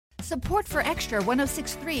Support for Extra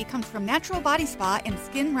 106.3 comes from Natural Body Spa and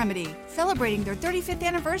Skin Remedy, celebrating their 35th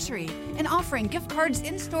anniversary and offering gift cards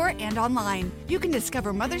in-store and online. You can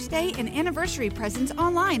discover Mother's Day and anniversary presents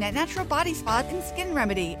online at Natural Body Spa and Skin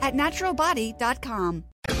Remedy at naturalbody.com.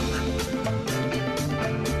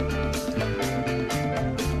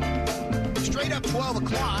 Straight up 12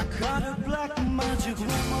 o'clock.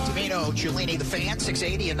 Dimino, Cellini, the Fan,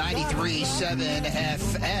 680 and 93.7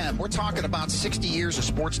 FM. We're talking about 60 years of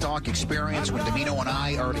sports talk experience when Dimino and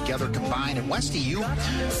I are together combined. And Westy, you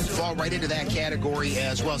fall right into that category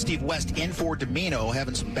as well. Steve West in for Dimino,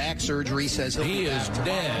 having some back surgery, says he is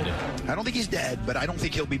dead. I don't think he's dead, but I don't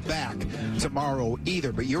think he'll be back tomorrow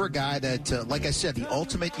either. But you're a guy that, like I said, the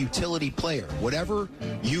ultimate utility player. Whatever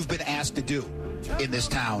you've been asked to do in this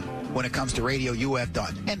town when it comes to radio, you have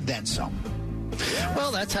done, and then some.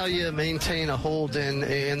 Well, that's how you maintain a hold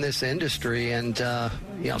in this industry. And,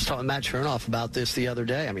 I was talking to Matt Chernoff about this the other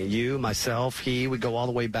day. I mean, you, myself, we go all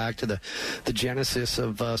the way back to the genesis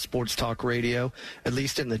of sports talk radio, at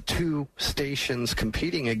least in the two stations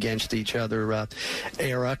competing against each other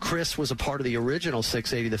era. Chris was a part of the original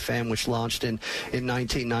 680 The Fan, which launched in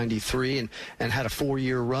 1993 and had a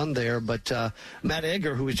 4-year run there. But Matt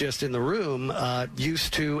Egger, who was just in the room,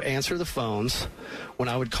 used to answer the phones when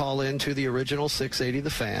I would call into the original 680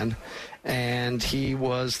 The Fan, and he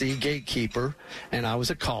was the gatekeeper, and I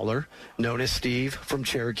was a caller, known as Steve from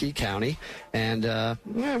Cherokee County. And I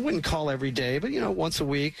wouldn't call every day, but, once a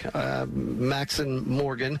week, Max and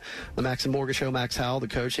Morgan, the Max and Morgan show, Max Howell, the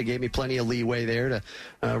coach, they gave me plenty of leeway there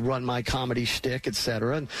to run my comedy shtick,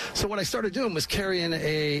 etc. And so what I started doing was carrying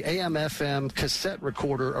a AM/FM cassette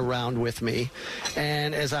recorder around with me,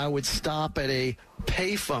 and as I would stop at a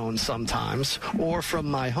payphone sometimes, or from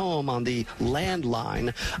my home on the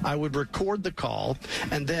landline, I would record the call,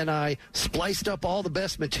 and then I spliced up all the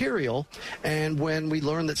best material. And when we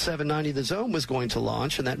learned that 790 The Zone was going to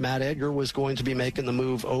launch and that Matt Egger was going to be making the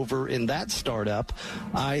move over in that startup,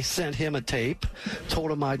 I sent him a tape,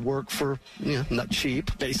 told him I'd work for, not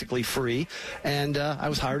cheap, basically free, and I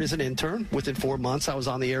was hired as an intern. Within 4 months, I was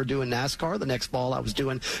on the air doing NASCAR. The next fall, I was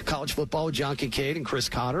doing college football with John Kincaid and Chris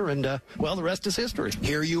Cotter, and, the rest is history.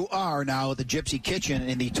 Here you are now at the Gypsy Kitchen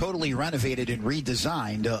in the totally renovated and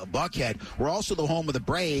redesigned Buckhead. We're also the home of the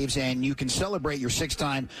Braves, and you can celebrate your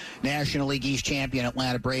 6-time National League East champion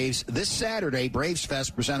Atlanta Braves this Saturday. Braves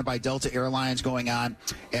Fest presented by Delta Airlines going on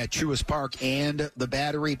at Truist Park and the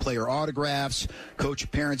Battery. Player autographs, coach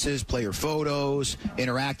appearances, player photos,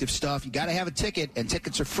 interactive stuff. You got to have a ticket, and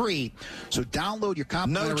tickets are free. So download your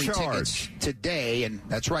complimentary tickets today. And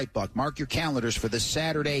that's right, Buck. Mark your calendars for this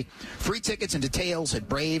Saturday. Free tickets and details at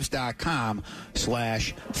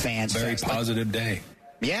braves.com/fans. Very positive day.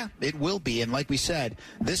 Yeah, it will be. And like we said,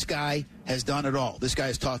 this guy has done it all. This guy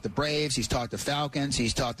has talked to Braves. He's talked to Falcons.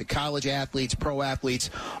 He's talked to college athletes, pro athletes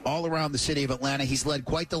all around the city of Atlanta. He's led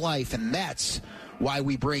quite the life, and that's why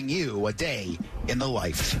we bring you a day in the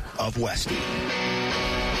life of Westy.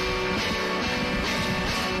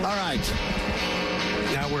 All right.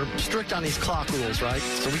 Now, we're strict on these clock rules, right?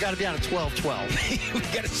 So we got to be out at 12:12. We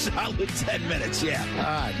got a solid 10 minutes, yeah. All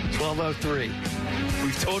right, 12:03.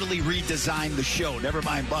 We've totally redesigned the show. Never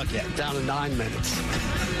mind Buckhead. Down to 9 minutes.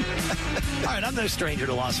 All right, I'm no stranger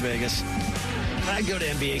to Las Vegas. I go to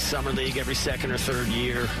NBA Summer League every second or third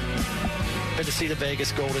year. Been to see the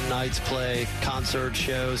Vegas Golden Knights play, concert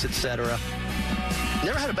shows, etc.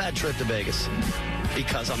 Never had a bad trip to Vegas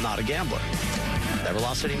because I'm not a gambler. Never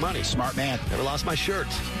lost any money. Smart man. Never lost my shirt.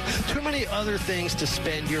 Too many other things to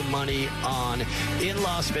spend your money on in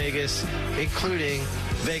Las Vegas, including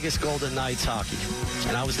Vegas Golden Knights hockey.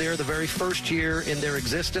 And I was there the very first year in their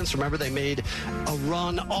existence. Remember, they made a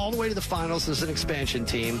run all the way to the finals as an expansion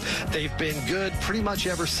team. They've been good pretty much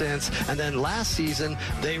ever since. And then last season,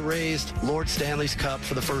 they raised Lord Stanley's Cup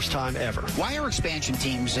for the first time ever. Why are expansion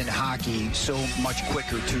teams in hockey so much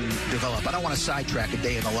quicker to develop? I don't want to sidetrack a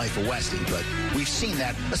day in the life of Westy, but we've seen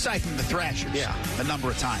that, aside from the Thrashers, a number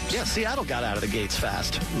of times. Yeah, Seattle got out of the gates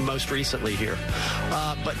fast, most recently here.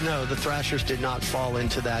 But no, the Thrashers did not fall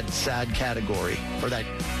into that sad category, or that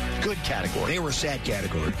good category. They were a sad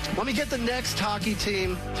category. When we get the next hockey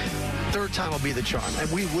team, third time will be the charm,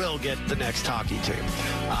 and we will get the next hockey team.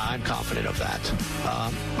 I'm confident of that.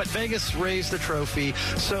 But Vegas raised the trophy,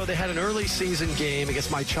 so they had an early season game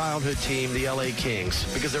against my childhood team, the LA Kings,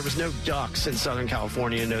 because there was no Ducks in Southern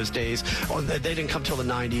California in those days. They didn't come till the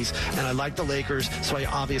 90s, and I liked the Lakers, so I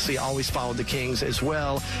obviously always followed the Kings as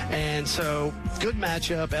well. And so, good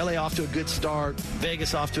matchup. LA off to a good start.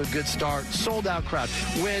 Vegas off to a good start. Sold out crowd.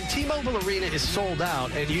 When T-Mobile Arena is sold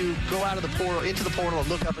out, and you go out of the portal, into the portal, and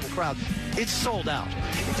look up in the crowd, it's sold out.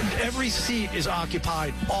 Every seat is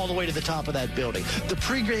occupied all the way to the top of that building. The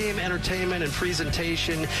pregame entertainment and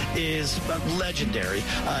presentation is legendary.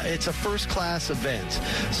 It's a first-class event.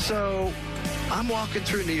 So I'm walking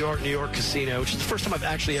through New York Casino, which is the first time I've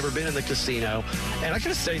actually ever been in the casino, and I could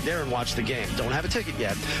have stayed there and watched the game. Don't have a ticket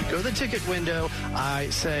yet. Go to the ticket window. I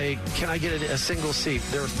say, can I get a single seat?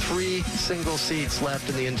 There are 3 single seats left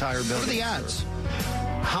in the entire building. What are the odds?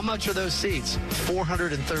 How much are those seats?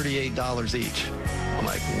 $438 each. I'm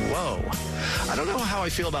like, whoa. I don't know how I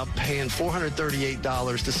feel about paying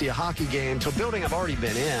 $438 to see a hockey game to a building I've already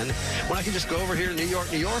been in when I can just go over here to New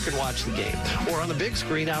York, and watch the game. Or on the big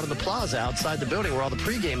screen out in the plaza outside the building where all the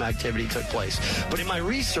pregame activity took place. But in my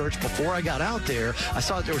research, before I got out there, I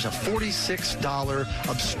saw that there was a $46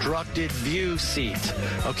 obstructed view seat.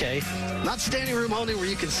 Okay? Not standing room only where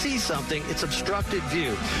you can see something. It's obstructed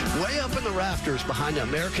view. Way up in the rafters behind the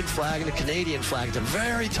American flag and the Canadian flag, at the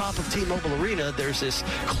very top of T-Mobile Arena, there's this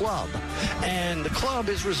club. And the club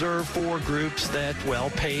is reserved for groups that,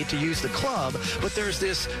 pay to use the club. But there's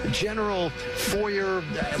this general foyer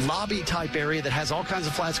lobby type area that has all kinds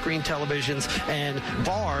of flat screen televisions and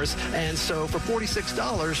bars. And so for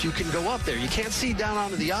 $46, you can go up there. You can't see down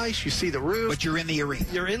onto the ice. You see the roof. But you're in the arena.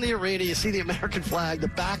 You're in the arena. You see the American flag, the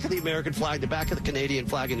back of the American flag, the back of the Canadian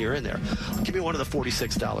flag, and you're in there. Give me one of the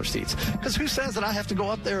 $46 seats. Because who says that I have to go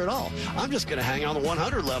up there at all? I'm just going to hang on the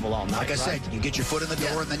 100 level all night. Like I said, you get your foot in the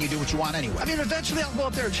door, and then you do what you want anyway. I mean, eventually I'll go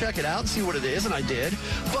up there and check it out and see what it is, and I did.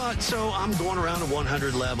 But so I'm going around the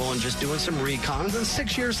 100 level and just doing some recon. And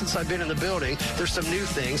 6 years since I've been in the building, there's some new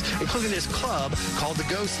things, including this club called the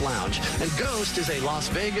Ghost Lounge. And Ghost is a Las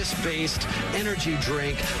Vegas-based energy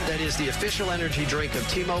drink that is the official energy drink of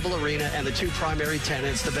T-Mobile Arena and the 2 primary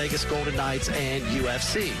tenants, the Vegas Golden Knights and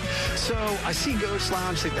UFC. So I see Ghost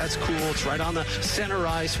Lounge, think that's cool. It's right on the center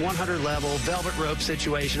ice, 100 level, velvet rope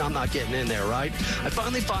situation. I'm not getting in there, right? I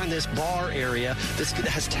finally find this bar area that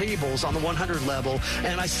has tables on the 100 level,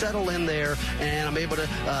 and I settle in there, and I'm able to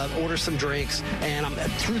order some drinks, and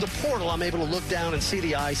through the portal, I'm able to look down and see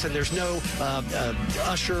the ice, and there's no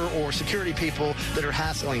usher or security people that are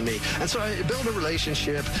hassling me. And so I build a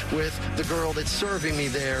relationship with the girl that's serving me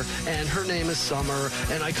there, and her name is Summer,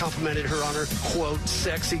 and I complimented her on her, quote,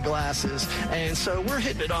 sexy glasses, and so we're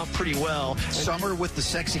hitting it off pretty well. Summer with the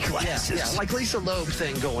sexy glasses. Yeah, like Lisa Loeb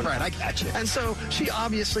thing going on. Right, I got you. And so she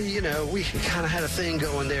obviously, we kind of had a thing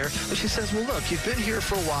going there. And she says, well, look, you've been here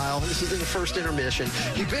for a while. This is in the first intermission.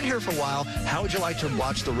 You've been here for a while. How would you like to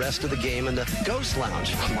watch the rest of the game in the Ghost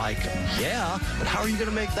Lounge? I'm like, yeah, but how are you going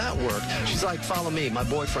to make that work? She's like, follow me. My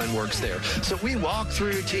boyfriend works there. So we walk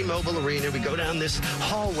through T-Mobile Arena. We go down this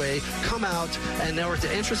hallway, come out, and now we're at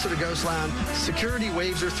the entrance to the Ghost Lounge. Security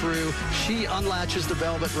waves her through. She unlatches the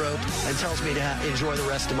velvet rope and tells me to enjoy the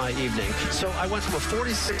rest of my evening. So I went from a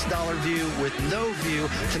 $46 view with no view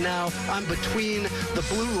to now I'm between the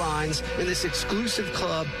blue lines in this exclusive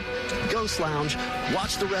club, Ghost Lounge.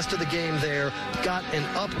 Watch the rest of the game there. Got an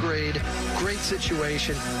upgrade. Great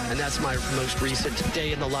situation. And that's my most recent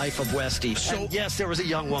day in the life of Westy. So, and yes, there was a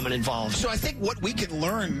young woman involved. So I think what we can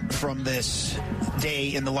learn from this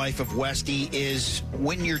day in the life of Westy is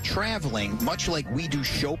when you're traveling, much like we do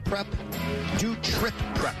show prep, do trip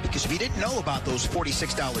prep. Because if you didn't know about those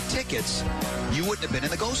 $46 tickets, you wouldn't have been in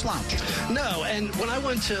the Ghost Lounge. No, and when I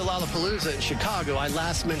went to Lollapalooza in Chicago, I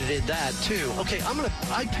last minute did that too. Okay,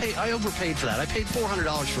 I overpaid for that. I paid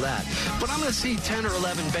 $400 for that. But I'm going to see 10 or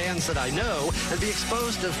 11 bands that I know and be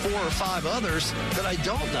exposed to 4 or 5 others that I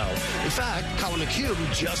don't know. In fact, Colin McHugh,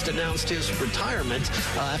 who just announced his retirement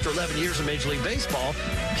after 11 years of Major League Baseball,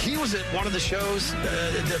 he was at one of the shows,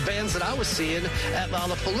 the bands that I was seeing at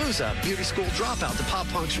Lollapalooza, Beauty School Dropout, the pop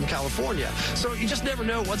punks from California. So you just never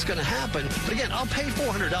know what's going to happen. But again, I'll pay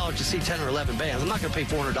 $400 to see 10 or 11 bands. I'm not going to pay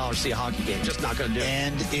 $400 to see a hockey game. Just not going to do it.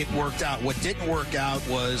 And it worked out. What didn't work out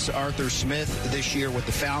was Arthur Smith this year with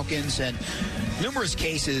the Falcons, and numerous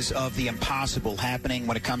cases of the impossible happening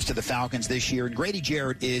when it comes to the Falcons this year. And Grady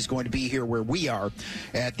Jarrett is going to be here where we are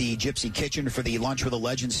at the Gypsy Kitchen for the Lunch with a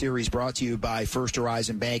Legend series brought to you by First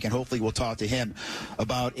Horizon Bank, and hopefully we'll talk to him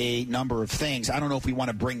about a number of things. I don't know if we want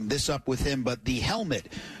to bring this up with him, but the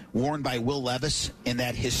helmet worn by Will Levis in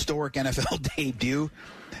that historic NFL debut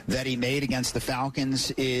that he made against the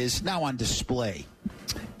Falcons is now on display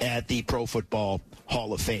at the Pro Football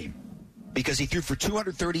Hall of Fame, because he threw for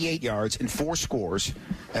 238 yards and 4 scores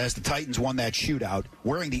as the Titans won that shootout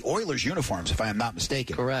wearing the Oilers uniforms, if I am not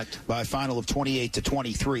mistaken. Correct. By a final of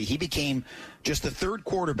 28-23. He became just the 3rd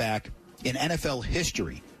quarterback in NFL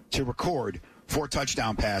history to record 4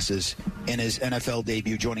 touchdown passes in his NFL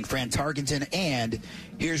debut, joining Fran Tarkenton. And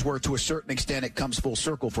here's where, to a certain extent, it comes full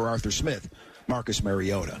circle for Arthur Smith. Marcus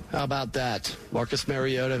Mariota. How about that? Marcus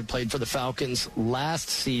Mariota played for the Falcons last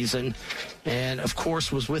season and, of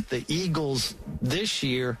course, was with the Eagles this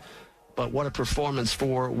year. But what a performance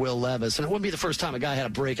for Will Levis. And it wouldn't be the first time a guy had a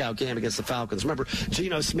breakout game against the Falcons. Remember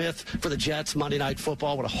Geno Smith for the Jets, Monday Night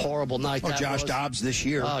Football? What a horrible night that was. Josh Dobbs this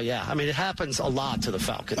year. Oh, yeah. I mean, it happens a lot to the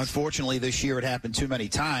Falcons. Unfortunately, this year it happened too many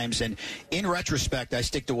times. And in retrospect, I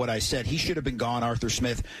stick to what I said. He should have been gone, Arthur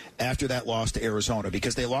Smith, after that loss to Arizona,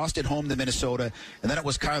 because they lost at home to Minnesota. And then it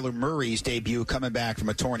was Kyler Murray's debut coming back from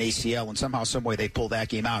a torn ACL. And somehow, some way, they pulled that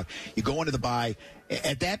game out. You go into the bye.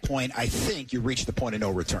 At that point, I think you reach the point of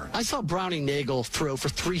no return. I saw Browning Nagel throw for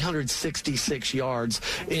 366 yards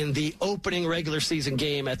in the opening regular season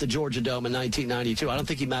game at the Georgia Dome in 1992. I don't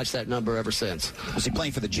think he matched that number ever since. Was he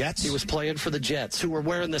playing for the Jets? He was playing for the Jets, who were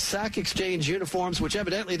wearing the Sack Exchange uniforms, which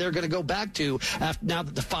evidently they're going to go back to now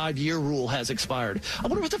that the 5-year rule has expired. I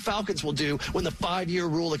wonder what the Falcons will do when the 5-year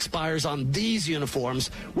rule expires on these uniforms,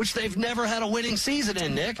 which they've never had a winning season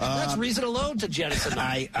in, Nick. That's reason alone to jettison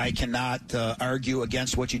them. I cannot argue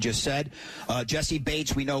against what you just said. Jesse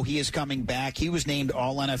Bates, we know he is coming back. He was named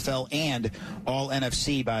All-NFL and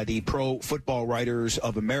All-NFC by the Pro Football Writers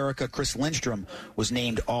of America. Chris Lindstrom was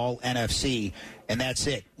named All-NFC, and that's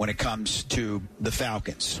it when it comes to the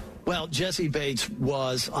Falcons. Well, Jesse Bates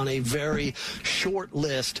was on a very short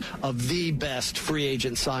list of the best free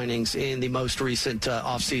agent signings in the most recent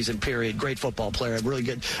offseason period. Great football player. Really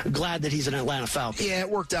good. Glad that he's an Atlanta Falcon. Yeah, it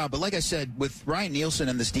worked out. But like I said, with Ryan Nielsen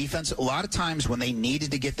and this defense, a lot of times when they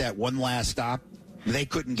needed to get that one last stop, they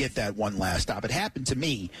couldn't get that one last stop. It happened to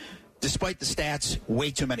me, despite the stats,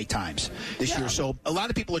 way too many times this year. So a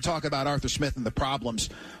lot of people are talking about Arthur Smith and the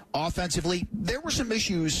problems offensively. There were some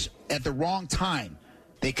issues at the wrong time.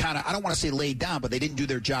 They kind of, I don't want to say laid down, but they didn't do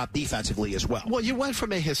their job defensively as well. Well, you went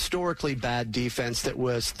from a historically bad defense that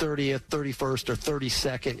was 30th, 31st, or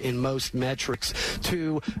 32nd in most metrics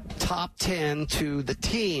to top 10 to the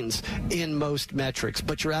teens in most metrics.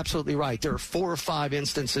 But you're absolutely right. There are 4 or 5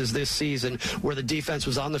 instances this season where the defense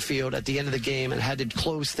was on the field at the end of the game and had to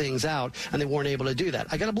close things out, and they weren't able to do that.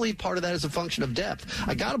 I got to believe part of that is a function of depth.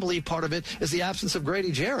 I got to believe part of it is the absence of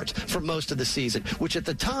Grady Jarrett for most of the season, which at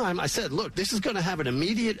the time I said, look, this is going to have an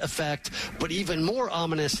immediate effect, but even more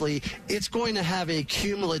ominously, it's going to have a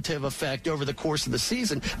cumulative effect over the course of the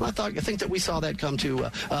season. And I think that we saw that come to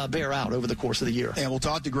bear out over the course of the year. And we'll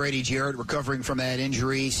talk to Grady Jarrett, recovering from that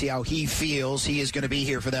injury, see how he feels. He is going to be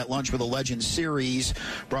here for that Lunch with a Legend series,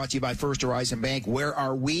 brought to you by First Horizon Bank. Where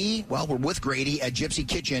are we? Well, we're with Grady at Gypsy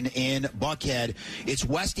Kitchen in Buckhead. It's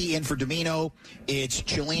Westy in for Dimino. It's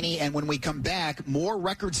Cellini. And when we come back, more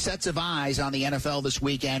record sets of eyes on the NFL this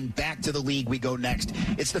weekend. Back to the league we go next.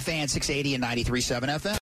 It's the Fan, 680 and 93.7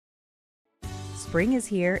 FM. Spring is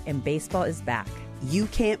here and baseball is back. You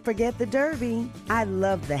can't forget the Derby. I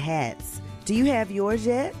love the hats. Do you have yours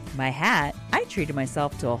yet? My hat? I treated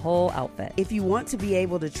myself to a whole outfit. If you want to be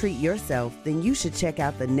able to treat yourself, then you should check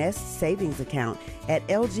out the Nest Savings Account at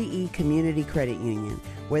LGE Community Credit Union,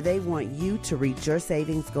 where they want you to reach your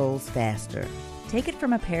savings goals faster. Take it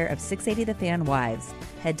from a pair of 680 The Fan wives.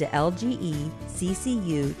 Head to lgeccu.org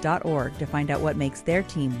to find out what makes their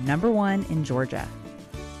team #1 in Georgia.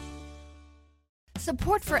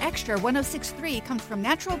 Support for Extra 106.3 comes from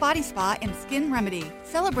Natural Body Spa and Skin Remedy,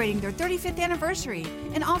 celebrating their 35th anniversary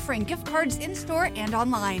and offering gift cards in-store and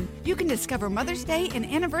online. You can discover Mother's Day and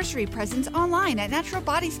anniversary presents online at Natural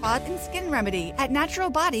Body Spa and Skin Remedy at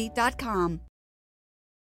naturalbody.com.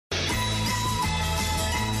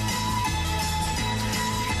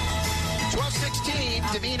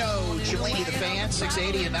 Dimino, Cellini, the Fan,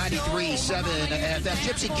 680 and 93.7 FM.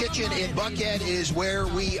 Gypsy Kitchen in Buckhead is where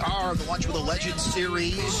we are. The Lunch with a Legend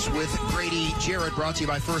series with Grady Jarrett, brought to you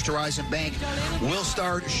by First Horizon Bank. We'll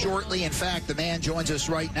start shortly. In fact, the man joins us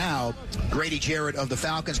right now, Grady Jarrett of the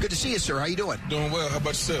Falcons. Good to see you, sir. How you doing? Doing well. How about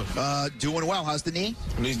yourself? Doing well. How's the knee?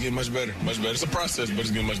 The knee's getting much better. Much better. It's a process, but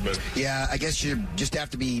it's getting much better. Yeah, I guess you just have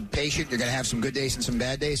to be patient. You're going to have some good days and some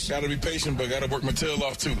bad days. Got to be patient, but got to work my tail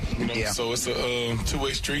off, too. So it's a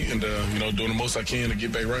two-way street, and doing the most I can to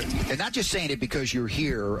get back right. And not just saying it because you're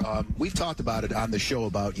here. We've talked about it on the show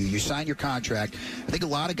about you. You signed your contract. I think a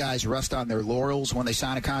lot of guys rest on their laurels when they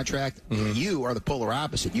sign a contract. Mm-hmm. You are the polar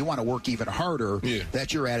opposite. You want to work even harder. Yeah.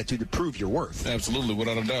 That's your attitude to prove your worth. Absolutely,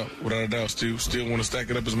 without a doubt. Without a doubt, Stu. Still want to stack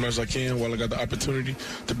it up as much as I can while I got the opportunity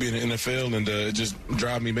to be in the NFL, and it just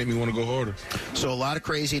make me want to go harder. So a lot of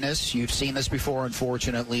craziness. You've seen this before,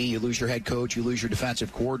 unfortunately. You lose your head coach. You lose your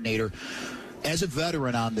defensive coordinator. As a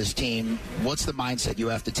veteran on this team, what's the mindset you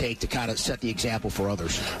have to take to kind of set the example for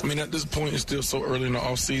others? I mean, at this point, it's still so early in the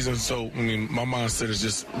off season. So, I mean, my mindset is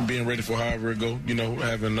just being ready for however it go. You know,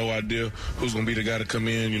 having no idea who's going to be the guy to come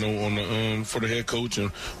in, you know, on the for the head coach and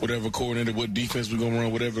whatever coordinator, what defense we're going to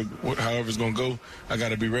run, however it's going to go. I got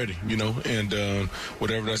to be ready, you know, and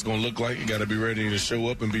whatever that's going to look like, you got to be ready to show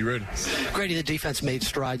up and be ready. Grady, the defense made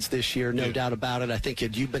strides this year, no doubt about it. I think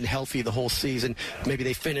you've been healthy the whole season. Maybe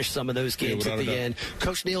they finished some of those games at the end.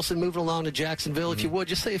 Coach Nielsen moving along to Jacksonville. If you would,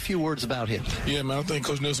 just say a few words about him. Yeah, man, I think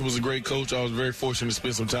Coach Nielsen was a great coach. I was very fortunate to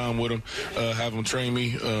spend some time with him, have him train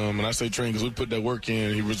me. And I say train because we put that work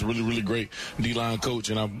in. He was a really, really great D-line coach,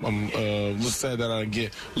 and I'm a little sad that I didn't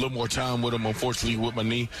get a little more time with him, unfortunately, with my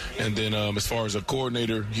knee. And then as far as a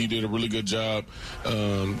coordinator, he did a really good job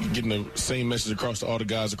getting the same message across to all the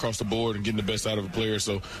guys across the board and getting the best out of a player.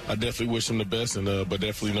 So I definitely wish him the best, and but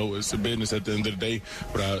definitely know it's a business at the end of the day,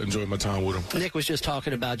 but I enjoyed my time with him. Nick was just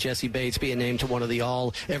talking about Jesse Bates being named to one of the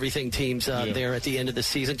all-everything teams there at the end of the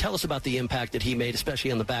season. Tell us about the impact that he made,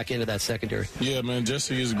 especially on the back end of that secondary. Yeah, man,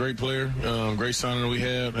 Jesse is a great player. Great signing we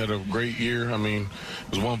had a great year. I mean,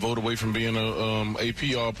 was one vote away from being a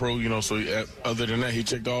AP All-Pro, you know, so other than that, he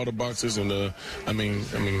checked all the boxes, and I mean,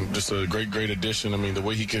 just a great addition. I mean, the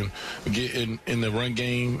way he can get in the run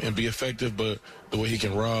game and be effective, but the way he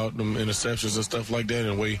can rob them interceptions and stuff like that,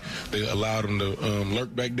 and the way they allowed him to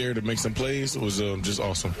lurk back there to make some plays was just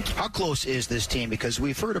awesome. How close is this team? Because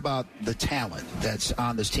we've heard about the talent that's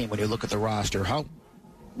on this team when you look at the roster. How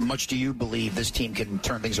much do you believe this team can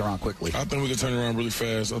turn things around quickly? I think we can turn around really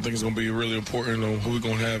fast. I think it's going to be really important on who we're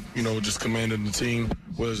going to have, you know, just commanding the team,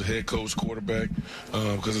 whether it's a head coach, quarterback,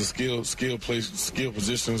 because the skill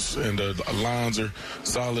positions and the lines are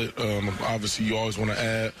solid. Obviously, you always want to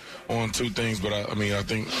add on two things, but I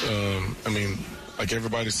think like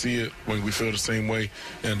everybody see it when we feel the same way,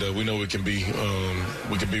 and we know we can be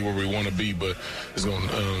where we want to be, but it's going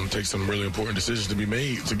to take some really important decisions to be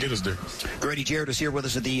made to get us there. Grady Jarrett is here with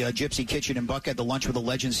us at the Gypsy Kitchen in Buckhead, the Lunch with a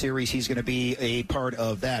Legend series. He's going to be a part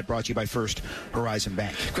of that, brought to you by First Horizon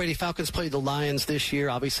Bank. Grady, Falcons played the Lions this year,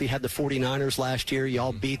 obviously had the 49ers last year. You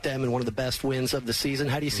all beat them in one of the best wins of the season.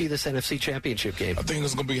 How do you see this NFC Championship game? I think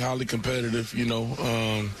it's going to be highly competitive, you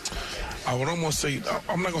know. I would almost say,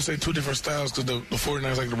 I'm not going to say two different styles because the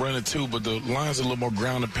 49ers like to run it too, but the Lions are a little more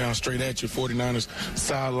ground and pound straight at you. 49ers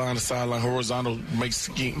sideline to sideline, horizontal, make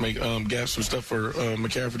gaps and stuff for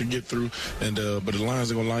McCaffrey to get through, and but the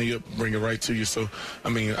Lions are going to line you up, bring it right to you. So, I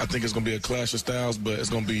mean, I think it's going to be a clash of styles, but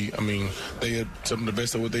it's going to be, I mean, they have some of the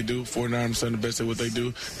best at what they do. 49ers some of the best at what they do.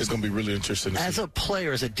 It's going to be really interesting. As a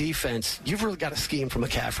player, as a defense, you've really got a scheme for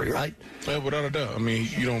McCaffrey, right? Yeah, without a doubt. I mean,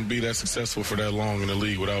 you don't be that successful for that long in the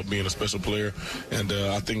league without being a special player, and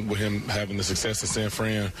I think with him having the success in San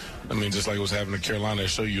Fran, I mean, just like it was having in Carolina, it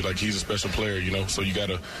show you like he's a special player, you know. So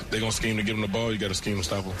they're gonna scheme to get him the ball. You got to scheme to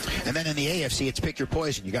stop him. And then in the AFC, it's pick your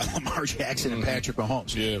poison. You got Lamar Jackson and Patrick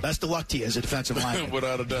Mahomes. Yeah, best of luck to you as a defensive lineman.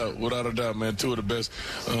 Without a doubt, man. Two of the best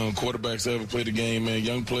quarterbacks ever played the game, man.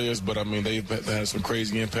 Young players, but I mean they've had some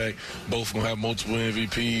crazy impact. Both gonna have multiple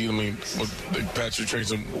MVP. I mean, Patrick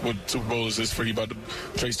Tracy, what Super Bowl is this for? He about to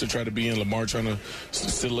Trace to try to be in. Lamar trying to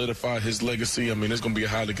solidify his legacy. I mean, it's gonna be a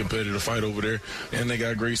highly competitive fight over there, and they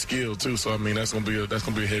got great skill too. So I mean, that's gonna be a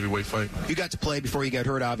heavyweight fight. You got to play before you got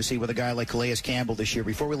hurt, obviously, with a guy like Calais Campbell this year.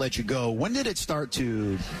 Before we let you go, when did it start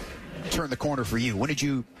to turn the corner for you? When did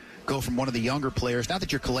you go from one of the younger players, not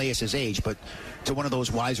that you're Calais' age, but to one of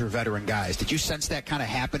those wiser veteran guys? Did you sense that kind of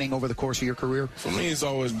happening over the course of your career? For me, it's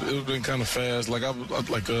been kind of fast. Like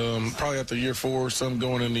probably after year 4 or something,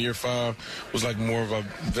 going into year 5 was like more of a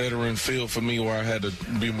veteran feel for me, where I had to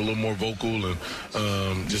be a little more vocal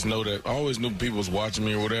and just know that I always knew people was watching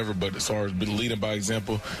me or whatever. But as far as leading by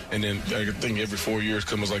example, and then I think every 4 years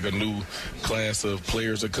comes like a new class of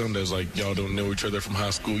players that come that's like y'all don't know each other from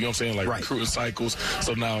high school. You know what I'm saying? Like right. Recruiting cycles.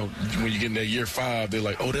 So now when you get in that year 5, they're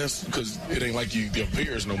like, oh, that's because it ain't like your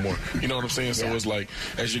peers no more. You know what I'm saying? Yeah. So it's like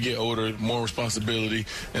as you get older, more responsibility,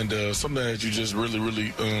 and something that you just really,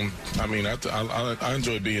 really. I mean, I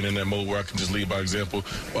enjoy being in that mode where I can just lead by example,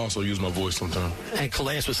 but also use my voice sometimes. And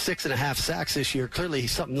Calais was 6.5 sacks this year. Clearly,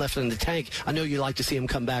 he's something left in the tank. I know you like to see him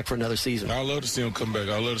come back for another season. I love to see him come back.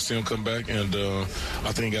 And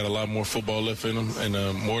I think he got a lot more football left in him, and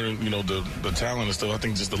more than the talent and stuff. I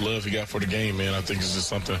think just the love he got for the game, man. I think it's just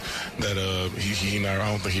something that I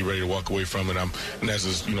don't think he's ready to walk away from it. And as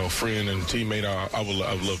his friend and teammate, I would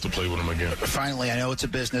love to play with him again. Finally, I know it's a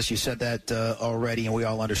business. You said that already, and we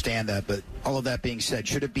all understand that. But all of that being said,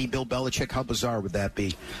 should it be Bill Belichick? How bizarre would that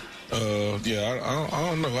be? I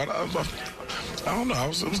don't know. I don't know.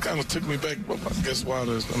 It was kind of took me back. I guess why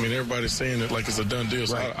everybody's saying it like it's a done deal.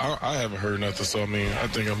 So right. I haven't heard nothing. So I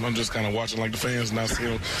think I'm just kind of watching like the fans, not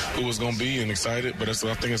seeing who it's going to be and excited. But I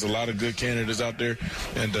think there's a lot of good candidates out there,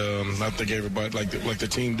 and I think everybody like the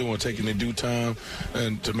team doing, taking their due time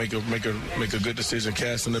and to make a good decision,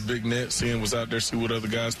 casting a big net, seeing what's out there, see what other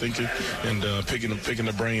guys thinking, and picking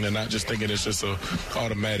the brain, and not just thinking it's just a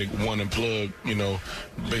automatic one and plug,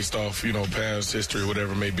 based off past history,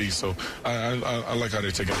 whatever it may be. So I like how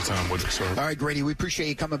they're taking the time with it. So. All right, Grady, we appreciate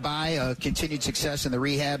you coming by. Continued success in the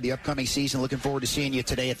rehab, the upcoming season. Looking forward to seeing you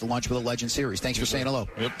today at the Lunch with a Legend series. Thanks for saying hello.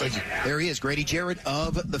 Yep, thank you. There he is, Grady Jarrett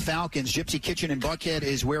of the Falcons. Gypsy Kitchen in Buckhead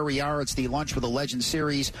is where we are. It's the Lunch with a Legend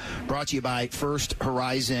series brought to you by First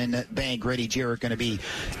Horizon Bank. Grady Jarrett going to be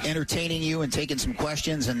entertaining you and taking some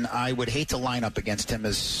questions, and I would hate to line up against him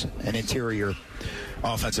as an interior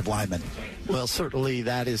offensive lineman. Well, certainly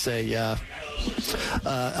that is a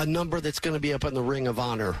number that's going to be up in the Ring of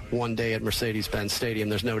Honor one day at Mercedes-Benz Stadium.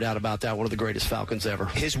 There's no doubt about that. One of the greatest Falcons ever.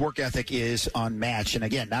 His work ethic is unmatched. And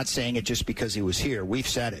again, not saying it just because he was here. We've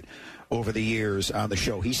said it over the years on the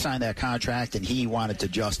show. He signed that contract, and he wanted to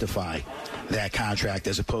justify that contract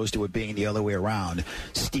as opposed to it being the other way around,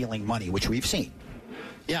 stealing money, which we've seen.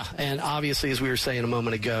 Yeah, and obviously, as we were saying a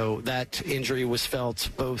moment ago, that injury was felt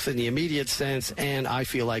both in the immediate sense and I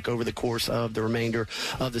feel like over the course of the remainder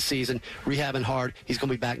of the season. Rehabbing hard. He's going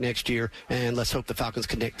to be back next year, and let's hope the Falcons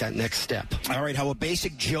can take that next step. All right, how a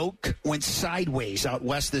basic joke went sideways out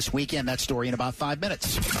west this weekend. That story in about 5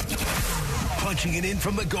 minutes. Punching it in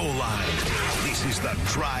from the goal line. This is the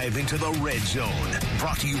Drive into the Red Zone.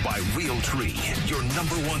 Brought to you by Realtree, your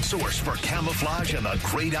number one source for camouflage and the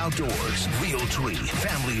great outdoors. Realtree,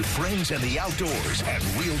 family, friends, and the outdoors at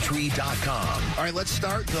Realtree.com. All right, let's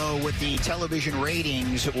start, though, with the television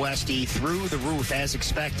ratings, Westy, through the roof as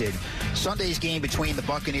expected. Sunday's game between the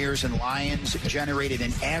Buccaneers and Lions generated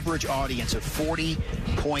an average audience of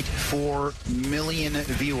 40.4 million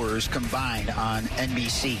viewers combined on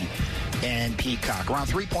NBC and Peacock. Around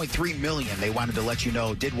 3.3 million, they wanted to let you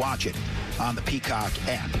know, did watch it on the Peacock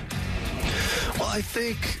app. Well, I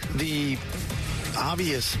think the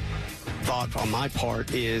obvious thought on my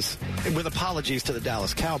part is, with apologies to the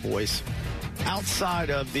Dallas Cowboys,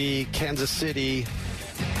 outside of the Kansas City,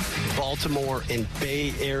 Baltimore, and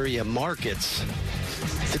Bay Area markets,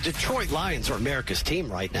 the Detroit Lions are America's team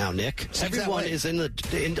right now, Nick. Everyone is on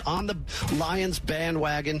the Lions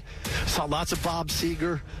bandwagon. Saw lots of Bob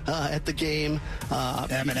Seger at the game.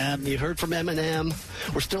 Eminem. You heard from Eminem.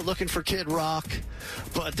 We're still looking for Kid Rock.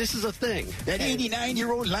 But this is a thing. That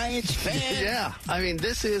 89-year-old Lions fan. Yeah. I mean,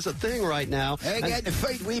 this is a thing right now. I got in a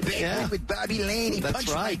fight way back with Bobby Lane. He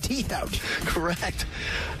punched my teeth out. Correct.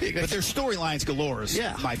 But there's storylines galore is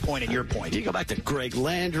my point and your point. You go back to Greg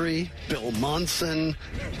Landry, Bill Munson,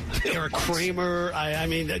 Eric Kramer. I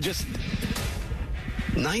mean, just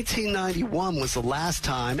 1991 was the last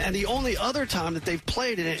time, and the only other time that they've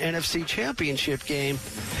played in an NFC Championship game.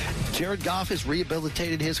 Jared Goff has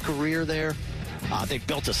rehabilitated his career there. They've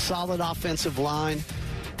built a solid offensive line.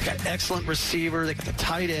 They got excellent receiver. They got the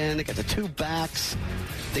tight end. They got the two backs.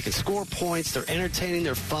 They can score points. They're entertaining.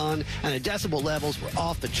 They're fun. And the decibel levels were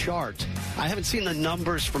off the chart. I haven't seen the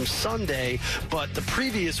numbers from Sunday, but the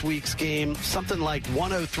previous week's game, something like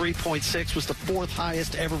 103.6 was the fourth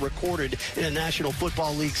highest ever recorded in a National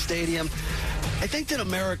Football League stadium. I think that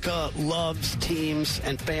America loves teams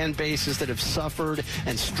and fan bases that have suffered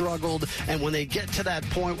and struggled, and when they get to that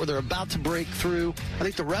point where they're about to break through, I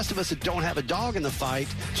think the rest of us that don't have a dog in the fight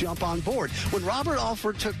jump on board. When Robert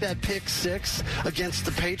Alford took that pick six against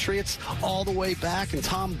the Patriots all the way back, and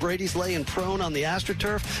Tom Brady's laying prone on the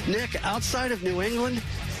AstroTurf, Nick, outside of New England,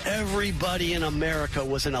 everybody in America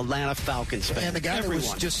was an Atlanta Falcons fan. And the guy that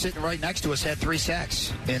was just sitting right next to us had 3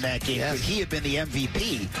 sacks in that game. Yes. Could he have been the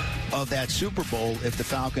MVP of that Super Bowl if the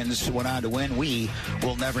Falcons went on to win? We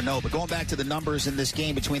will never know. But going back to the numbers in this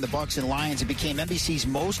game between the Bucs and Lions, it became NBC's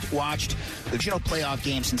most watched divisional playoff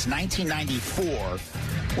game since 1994,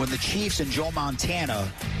 when the Chiefs and Joe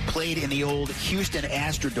Montana played in the old Houston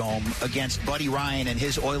Astrodome against Buddy Ryan and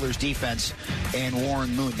his Oilers defense and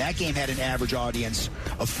Warren Moon. That game had an average audience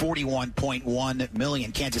of 41.1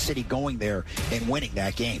 million. Kansas City going there and winning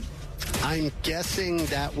that game. I'm guessing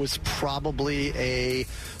that was probably a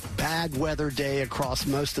bad weather day across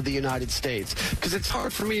most of the United States, because it's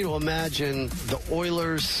hard for me to imagine the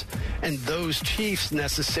Oilers and those Chiefs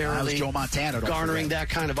necessarily Joe Montana, garnering that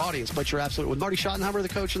kind of audience. But you're absolutely, with Marty Schottenheimer the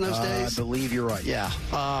coach in those days? I believe you're right. Yeah.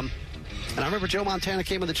 And I remember Joe Montana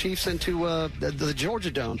came with the Chiefs into the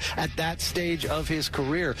Georgia Dome at that stage of his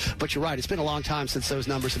career. But you're right, it's been a long time since those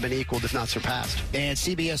numbers have been equaled, if not surpassed. And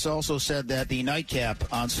CBS also said that the nightcap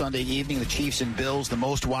on Sunday evening, the Chiefs and Bills, the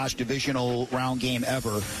most watched divisional round game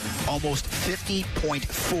ever, almost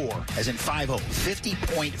 50.4, as in 50,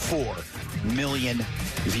 50.4 million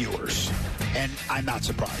viewers. And I'm not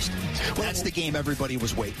surprised. Well, that's the game everybody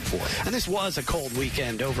was waiting for. And this was a cold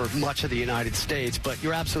weekend over much of the United States, but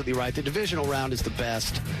you're absolutely right. The divisional round is the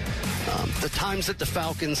best. The times that the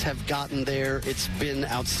Falcons have gotten there, it's been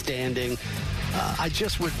outstanding.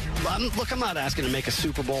 I'm not asking to make a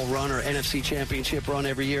Super Bowl run or NFC Championship run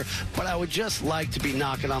every year, but I would just like to be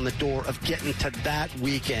knocking on the door of getting to that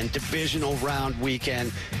weekend, divisional round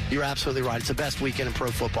weekend. You're absolutely right. It's the best weekend in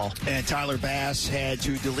pro football. And Tyler Bass had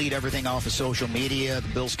to delete everything off of social media.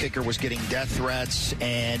 The Bills kicker was getting death threats.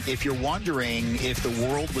 And if you're wondering if the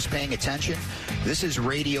world was paying attention, this is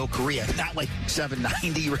Radio Korea. Not like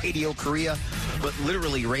 790 Radio Korea, but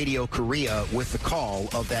literally Radio Korea with the call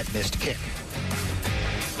of that missed kick.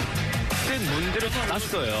 문들을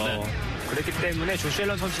놨어요. 그렇기 때문에 조시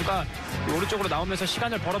앨런 선수가 오른쪽으로 나오면서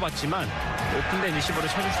시간을 벌어봤지만 오픈된 리시버를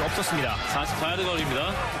찾을 수 없었습니다. 44야드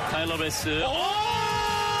거리입니다. 타일러 베스.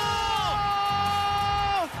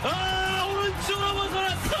 오른쪽으로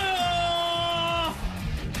벗어났어요.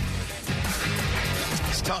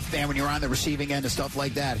 It's tough, man, when you're on the receiving end of stuff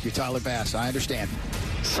like that. If you're Tyler Bass, I understand.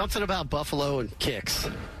 Something about Buffalo and kicks.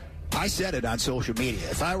 I said it on social media.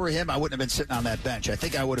 If I were him, I wouldn't have been sitting on that bench. I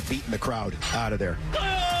think I would have beaten the crowd out of there.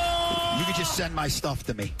 You could just send my stuff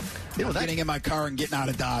to me. Getting in my car and getting out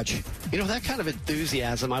of Dodge. That kind of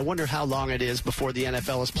enthusiasm, I wonder how long it is before the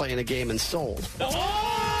NFL is playing a game in Seoul.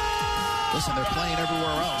 Listen, they're playing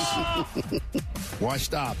everywhere else. Why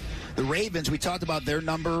stop? The Ravens, we talked about their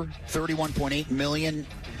number, 31.8 million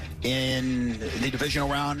in the divisional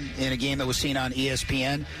round in a game that was seen on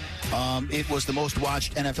ESPN. It was the most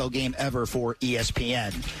watched NFL game ever for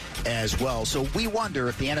ESPN as well. So we wonder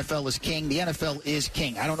if the NFL is king. The NFL is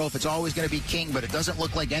king. I don't know if it's always going to be king, but it doesn't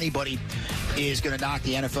look like anybody is going to knock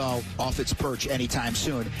the NFL off its perch anytime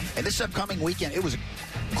soon. And this upcoming weekend, it was a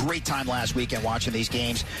great time last weekend watching these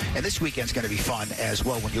games, and this weekend's going to be fun as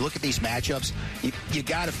well. When you look at these matchups, you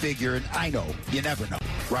got to figure, and I know, you never know,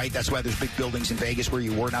 right? That's why there's big buildings in Vegas where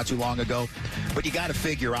you were not too long ago. But you got to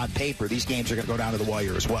figure on paper, these games are going to go down to the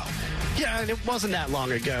wire as well. Yeah, and it wasn't that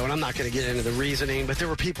long ago, and I'm not going to get into the reasoning, but there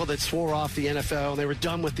were people that swore off the NFL, and they were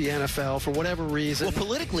done with the NFL for whatever reason. Well,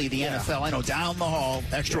 politically, the NFL, I know, down the hall,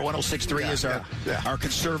 Extra 106.3 is our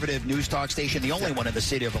conservative news talk station, the only one in the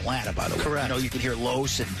city of Atlanta, by the way. Correct. You can hear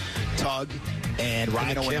Los and Tug and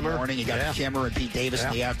Rhino in the morning. You got Kimmer and Pete Davis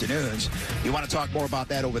in the afternoons. You want to talk more about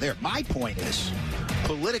that over there. My point is,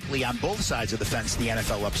 politically, on both sides of the fence, the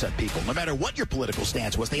NFL upset people. No matter what your political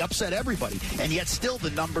stance was, they upset everybody. And yet still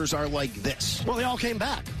the numbers are like this. Well, they all came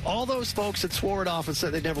back. All those folks that swore it off and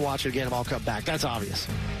said they'd never watch it again have all come back. That's obvious.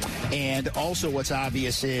 And also what's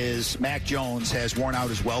obvious is Mac Jones has worn out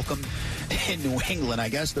his welcome in New England. I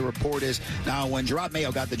guess the report is, now when Gerard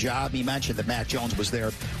Mayo got the job, he mentioned that Mac Jones was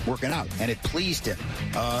there working out, and it pleased him.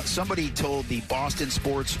 Somebody told the Boston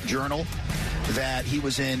Sports Journal that he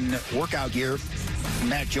was in workout gear,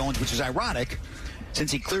 Mac Jones, which is ironic, since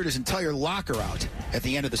he cleared his entire locker out at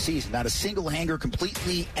the end of the season. Not a single hanger,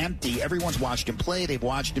 completely empty. Everyone's watched him play. They've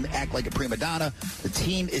watched him act like a prima donna. The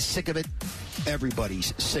team is sick of it.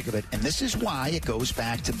 Everybody's sick of it. And this is why it goes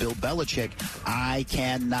back to Bill Belichick. I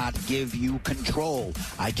cannot give you control.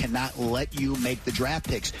 I cannot let you make the draft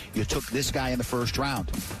picks. You took this guy in the first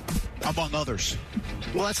round, among others.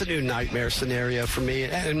 Well, that's a new nightmare scenario for me.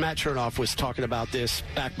 And Matt Chernoff was talking about this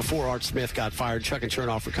back before Art Smith got fired. Chuck and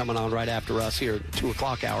Chernoff were coming on right after us here at 2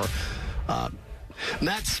 o'clock hour.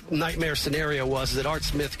 Matt's nightmare scenario was that Art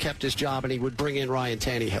Smith kept his job and he would bring in Ryan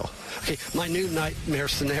Tannehill. Okay, my new nightmare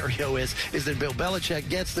scenario is that Bill Belichick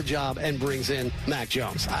gets the job and brings in Mac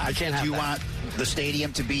Jones. I can't have that. Do you want the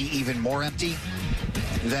stadium to be even more empty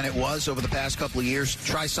than it was over the past couple of years?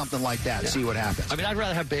 Try something like that. See what happens. I mean, I'd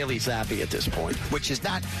rather have Bailey Zappi at this point. Which is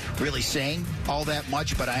not really saying all that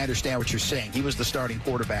much, but I understand what you're saying. He was the starting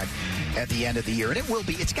quarterback at the end of the year. And it will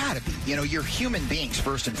be. It's got to be. You're human beings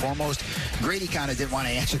first and foremost. Grady kind of didn't want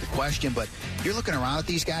to answer the question, but you're looking around at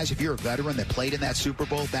these guys. If you're a veteran that played in that Super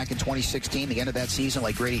Bowl back in 2016, the end of that season,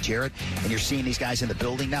 like Grady Jarrett, and you're seeing these guys in the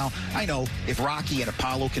building now, I know if Rocky and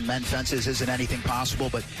Apollo can mend fences, isn't anything possible,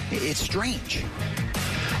 but it's strange.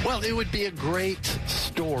 Well, it would be a great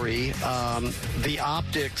story. The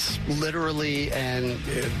optics, literally and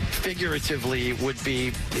figuratively, would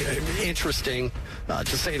be interesting,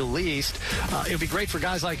 to say the least. It would be great for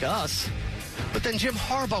guys like us But then Jim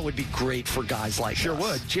Harbaugh would be great for guys like Sure us.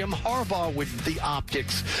 would. Jim Harbaugh the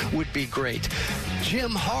optics would be great.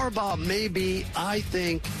 Jim Harbaugh maybe, I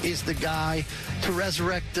think, is the guy to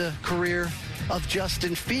resurrect the career of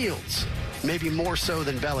Justin Fields. Maybe more so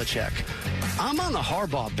than Belichick. I'm on the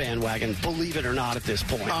Harbaugh bandwagon, believe it or not, at this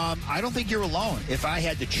point. I don't think you're alone. If I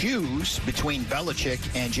had to choose between Belichick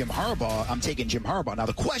and Jim Harbaugh, I'm taking Jim Harbaugh. Now,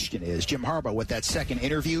 the question is, Jim Harbaugh, with that second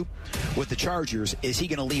interview with the Chargers, is he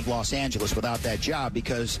going to leave Los Angeles without that job?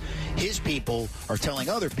 Because his people are telling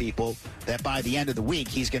other people that by the end of the week,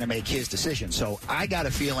 he's going to make his decision. So I got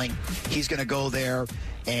a feeling he's going to go there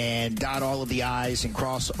and dot all of the I's and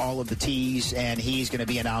cross all of the T's, and he's going to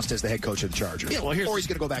be announced as the head coach of the Chargers. Yeah, well, or he's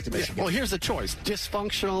going to go back to Michigan. Well, here's the choice.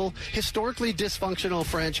 Historically dysfunctional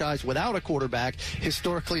franchise without a quarterback,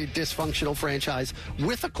 historically dysfunctional franchise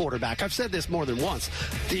with a quarterback. I've said this more than once.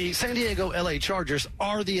 The San Diego LA Chargers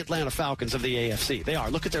are the Atlanta Falcons of the AFC. They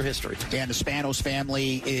are. Look at their history. And the Spanos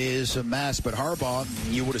family is a mess, but Harbaugh,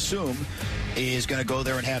 you would assume, is going to go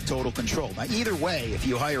there and have total control. Now, either way, if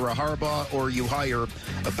you hire a Harbaugh or you hire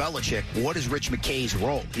a Belichick, what is Rich McKay's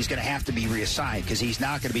role? He's going to have to be reassigned because he's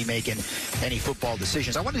not going to be making any football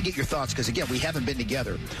decisions. I wanted to get your thoughts because, again, we haven't been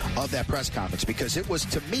together of that press conference because it was,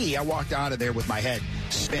 to me, I walked out of there with my head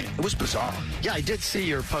spinning. It was bizarre. Yeah, I did see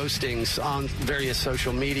your postings on various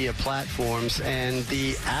social media platforms, and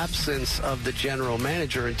the absence of the general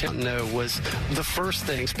manager in Dimino was the first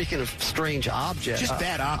thing. Speaking of strange objects. Just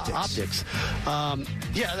bad optics.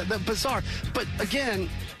 Bizarre. But again,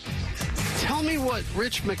 tell me what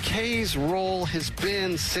Rich McKay's role has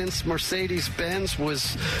been since Mercedes-Benz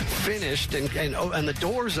was finished and the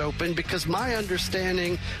doors open, because my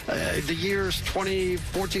understanding, the years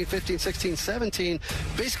 2014, 15, 16, 17,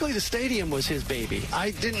 basically the stadium was his baby.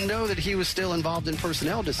 I didn't know that he was still involved in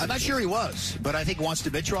personnel decisions. I'm not sure he was, but I think once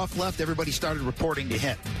Dimitrov left, everybody started reporting to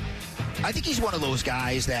him. I think he's one of those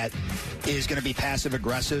guys that is going to be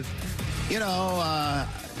passive-aggressive.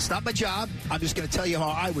 It's not my job. I'm just going to tell you how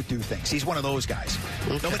I would do things. He's one of those guys.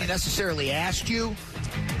 Okay. Nobody necessarily asked you,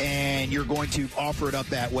 and you're going to offer it up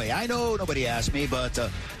that way. I know nobody asked me, but,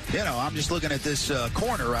 I'm just looking at this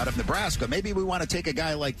corner out of Nebraska. Maybe we want to take a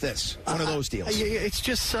guy like this. One of those deals. It's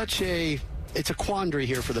just it's a quandary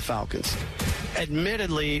here for the Falcons.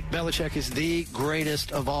 Admittedly, Belichick is the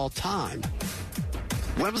greatest of all time.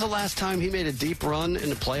 When was the last time he made a deep run in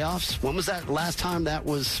the playoffs? When was that last time that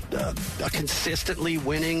was a consistently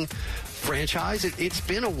winning franchise? It's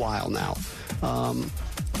been a while now.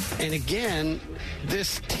 And again,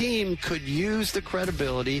 this team could use the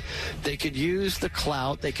credibility. They could use the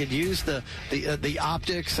clout. They could use the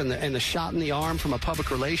optics and the shot in the arm from a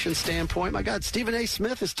public relations standpoint. My God, Stephen A.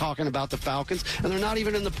 Smith is talking about the Falcons, and they're not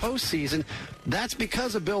even in the postseason. That's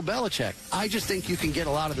because of Bill Belichick. I just think you can get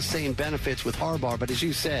a lot of the same benefits with Harbaugh, but as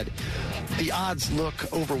you said, the odds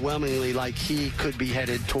look overwhelmingly like he could be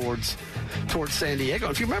headed towards San Diego.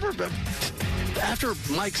 If you remember, after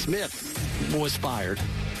Mike Smith was fired,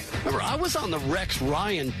 remember, I was on the Rex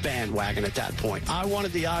Ryan bandwagon at that point. I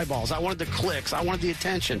wanted the eyeballs. I wanted the clicks. I wanted the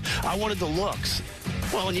attention. I wanted the looks.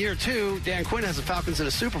 Well, in year 2, Dan Quinn has the Falcons in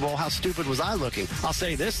a Super Bowl. How stupid was I looking? I'll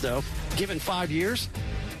say this, though. Given 5 years,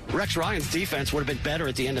 Rex Ryan's defense would have been better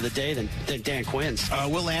at the end of the day than Dan Quinn's.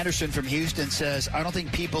 Will Anderson from Houston says, I don't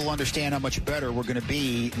think people understand how much better we're going to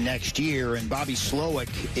be next year. And Bobby Slowick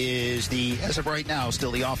is as of right now,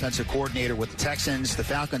 still the offensive coordinator with the Texans. The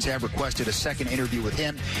Falcons have requested a second interview with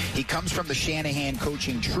him. He comes from the Shanahan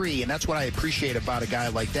coaching tree, and that's what I appreciate about a guy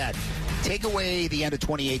like that. Take away the end of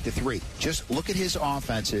 28-3. Just look at his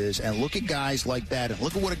offenses and look at guys like that and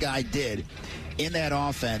look at what a guy did in that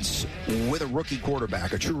offense with a rookie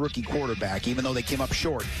quarterback, a true rookie quarterback, even though they came up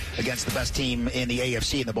short against the best team in the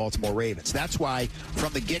AFC in the Baltimore Ravens. That's why,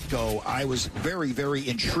 from the get-go, I was very, very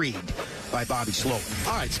intrigued by Bobby Slowick.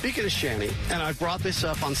 All right, speaking of Shanny, and I've brought this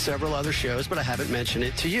up on several other shows, but I haven't mentioned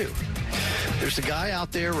it to you. There's a guy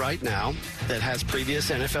out there right now that has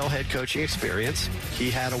previous NFL head coaching experience.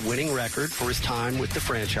 He had a winning record for his time with the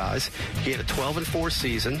franchise. He had a 12-4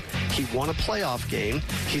 season. He won a playoff game.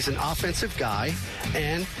 He's an offensive guy,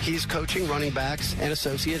 and he's coaching running backs and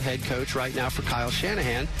associate head coach right now for Kyle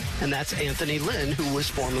Shanahan, and that's Anthony Lynn, who was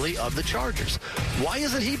formerly of the Chargers. Why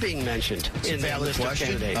isn't he being mentioned in that list of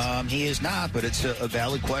candidates? He is not, but it's a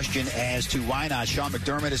valid question as to why not. Sean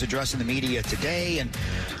McDermott is addressing the media today, and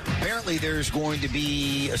apparently there's going to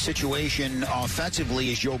be a situation offensively.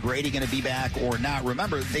 Is Joe Brady going to be back or not?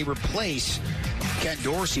 Remember, they replace Ken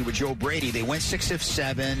Dorsey with Joe Brady. They win 6 of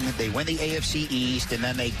 7. They win the AFC East, and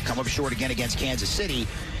then they come up short again against Kansas City.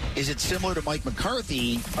 Is it similar to Mike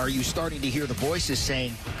McCarthy? Are you starting to hear the voices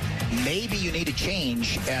saying maybe you need a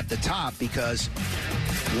change at the top? Because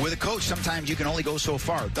With a coach, sometimes you can only go so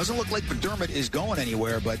far. It doesn't look like McDermott is going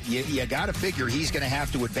anywhere, but you got to figure he's going to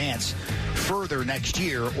have to advance further next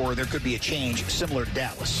year, or there could be a change similar to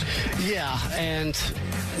Dallas. Yeah, and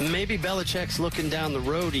maybe Belichick's looking down the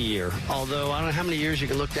road a year. Although I don't know how many years you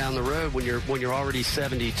can look down the road when you're already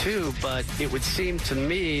 72, but it would seem to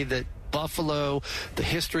me that Buffalo, the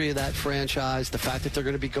history of that franchise, the fact that they're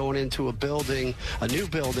going to be going into a new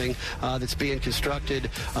building that's being constructed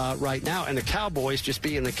right now, and the Cowboys just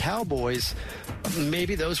being the Cowboys,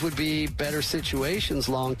 maybe those would be better situations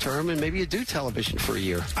long term, and maybe you do television for a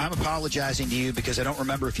year. I'm apologizing to you because I don't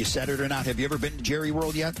remember if you said it or not. Have you ever been to Jerry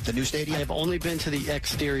World yet, the new stadium? I have only been to the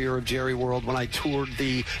exterior of Jerry World when I toured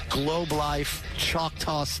the Globe Life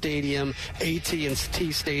Choctaw Stadium,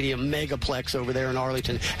 AT&T Stadium, Megaplex over there in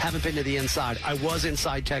Arlington. Haven't been to the inside. I was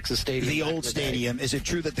inside Texas Stadium. The old stadium. Is it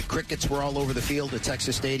true that the crickets were all over the field at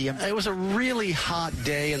Texas Stadium? It was a really hot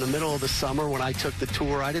day in the middle of the summer when I took the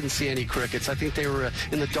tour. I didn't see any crickets. I think they were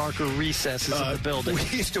in the darker recesses of the building. We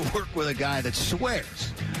used to work with a guy that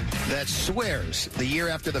swears the year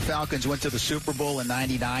after the Falcons went to the Super Bowl in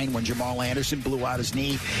 '99 when Jamal Anderson blew out his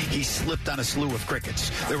knee, he slipped on a slew of crickets.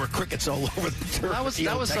 There were crickets all over the turf.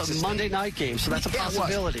 That was a Monday night game, so that's a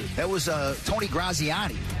possibility. That was Tony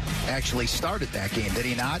Graziani actually started that game, did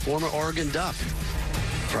he not? Former Oregon Duck.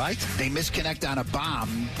 Right? They misconnect on a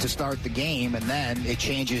bomb to start the game, and then it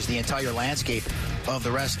changes the entire landscape of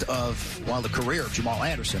the rest of, the career of Jamal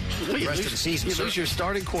Anderson, the rest of the season. You lose your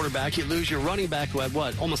starting quarterback, you lose your running back who had,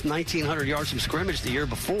 almost 1,900 yards from scrimmage the year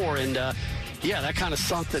before, and that kind of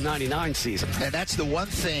sunk the 99 season. And that's the one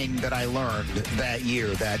thing that I learned that year,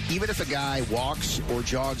 that even if a guy walks or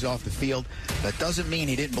jogs off the field, that doesn't mean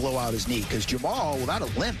he didn't blow out his knee, because Jamal, without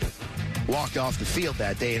a limp, walked off the field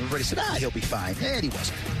that day, and everybody said, he'll be fine. And he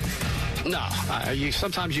wasn't. No,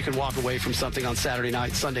 sometimes you can walk away from something on Saturday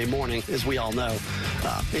night, Sunday morning, as we all know.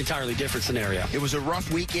 Entirely different scenario. It was a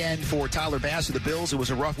rough weekend for Tyler Bass of the Bills. It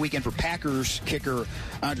was a rough weekend for Packers kicker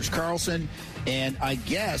Anders Carlson. And I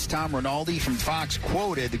guess Tom Rinaldi from Fox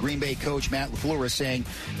quoted the Green Bay coach Matt LaFleur as saying,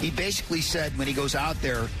 he basically said when he goes out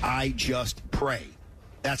there, I just pray.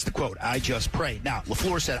 That's the quote. I just pray. Now,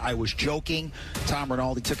 LaFleur said, I was joking. Tom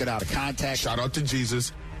Rinaldi took it out of context. Shout out to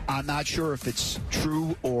Jesus. I'm not sure if it's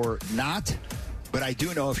true or not, but I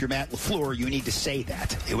do know if you're Matt LaFleur, you need to say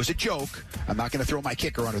that. It was a joke. I'm not going to throw my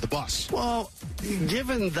kicker under the bus. Well,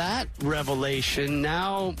 given that revelation,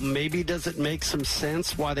 now maybe does it make some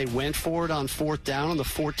sense why they went for it on fourth down on the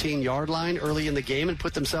 14-yard line early in the game and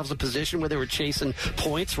put themselves in a position where they were chasing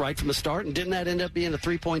points right from the start? And didn't that end up being a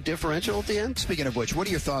 3-point differential at the end? Speaking of which, what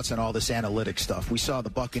are your thoughts on all this analytics stuff? We saw the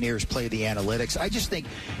Buccaneers play the analytics. I just think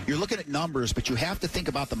you're looking at numbers, but you have to think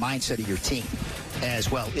about the mindset of your team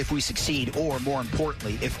as well, if we succeed, or more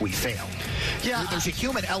importantly, if we fail. Yeah, there's a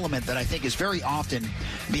human element that I think is very often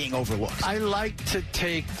being overlooked. I like to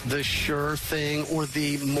take the sure thing or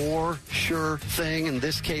the more sure thing. In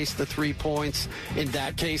this case, the 3 points. In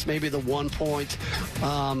that case, maybe the 1 point.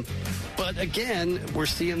 But again, we're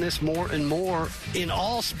seeing this more and more in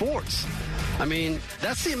all sports. I mean,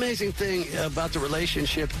 that's the amazing thing about the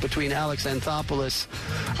relationship between Alex Anthopoulos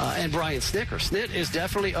and Brian Snicker. Snit is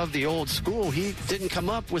definitely of the old school. He didn't come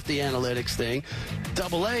up with the analytics thing.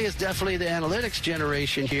 Double A is definitely the analytics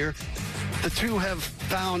generation here. The two have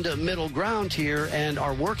found a middle ground here and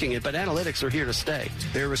are working it, but analytics are here to stay.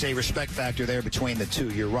 There is a respect factor there between the two.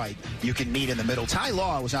 You're right. You can meet in the middle. Ty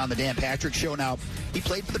Law was on the Dan Patrick Show. Now, he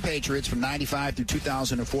played for the Patriots from 95 through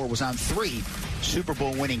 2004, was on 3 Super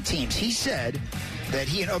Bowl winning teams. He said that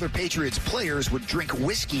he and other Patriots players would drink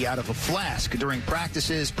whiskey out of a flask during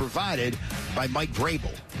practices provided by Mike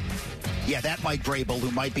Vrabel. Yeah, that Mike Vrabel, who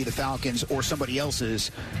might be the Falcons or somebody else's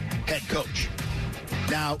head coach.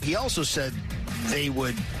 Now, he also said they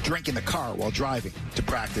would drink in the car while driving to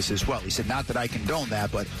practice as well. He said, not that I condone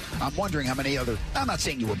that, but I'm wondering how many other, I'm not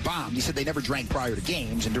saying you were bombed. He said they never drank prior to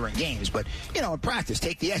games and during games, but, in practice,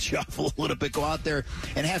 take the edge off a little bit, go out there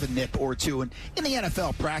and have a nip or two. And in the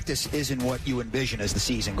NFL, practice isn't what you envision as the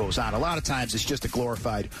season goes on. A lot of times it's just a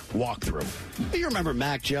glorified walkthrough. You remember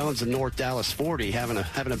Mac Jones in North Dallas 40 having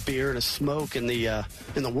a beer and a smoke in the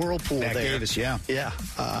whirlpool Mac there. Davis, yeah. Yeah.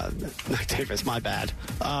 Mac Davis, my bad.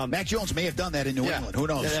 Mac Jones may have done that in New England. Who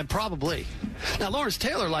knows? Probably. Now, Lawrence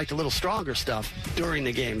Taylor liked a little stronger stuff during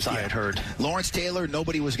the games, I had heard. Lawrence Taylor,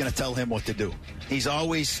 nobody was going to tell him what to do. He's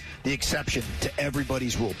always the exception to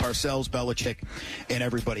everybody's rule. Parcells, Belichick, and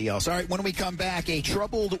everybody else. All right, when we come back, a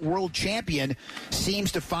troubled world champion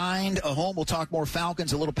seems to find a home. We'll talk more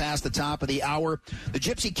Falcons a little past the top of the hour. The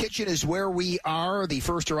Gypsy Kitchen is where we are. The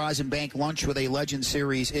First Horizon Bank Lunch with a Legend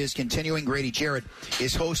series is continuing. Grady Jarrett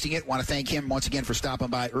is hosting it. Want to thank him once again for stopping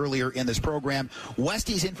by earlier in this program.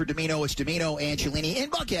 Westy's in for Dimino. It's Dimino and Cellini in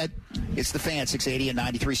Buckhead. It's the Fan, 680 and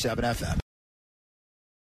 93.7 FM.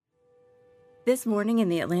 This morning in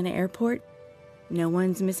the Atlanta airport, no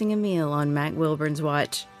one's missing a meal on Mac Wilburn's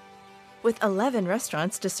watch. With 11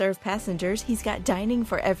 restaurants to serve passengers, he's got dining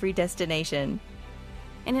for every destination.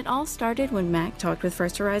 And it all started when Mac talked with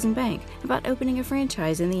First Horizon Bank about opening a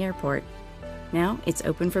franchise in the airport. Now it's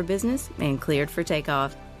open for business and cleared for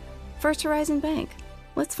takeoff. First Horizon Bank.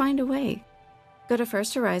 Let's find a way. Go to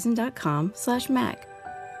firsthorizon.com/Mac.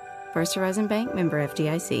 First Horizon Bank, member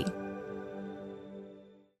FDIC.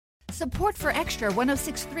 Support for Extra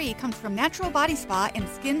 106.3 comes from Natural Body Spa and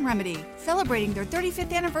Skin Remedy, celebrating their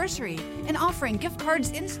 35th anniversary and offering gift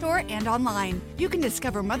cards in-store and online. You can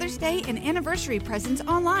discover Mother's Day and anniversary presents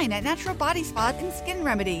online at Natural Body Spa and Skin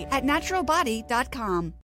Remedy at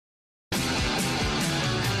naturalbody.com.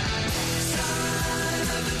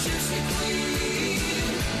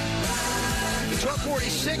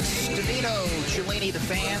 Dimino, Cellini, the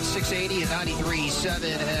Fan, 680 and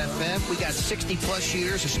 93.7 FM. We got 60-plus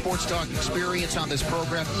years of sports talk experience on this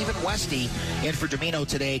program. Even Westy, in for Dimino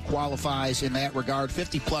today, qualifies in that regard.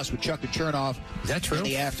 50-plus with Chuck and Chernoff. Is that true? In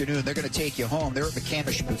the afternoon. They're going to take you home. They're at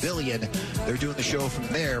McCamish Pavilion. They're doing the show from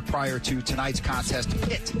there prior to tonight's contest.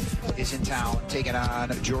 Pitt is in town taking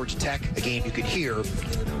on Georgia Tech, a game you could hear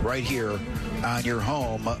right here on your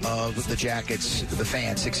home of the Jackets, the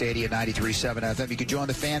Fan, 680 and 93.7 FM. You can join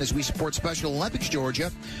the Fan as we support Special Olympics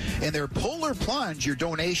Georgia and their Polar Plunge. Your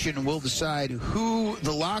donation will decide who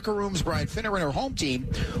the locker room's Brian Finner and her home team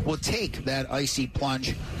will take that icy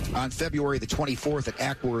plunge on February the 24th at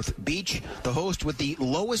Ackworth Beach. The host with the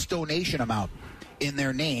lowest donation amount in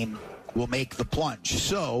their name will make the plunge.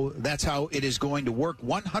 So that's how it is going to work.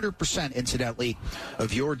 100%, incidentally,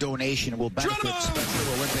 of your donation will benefit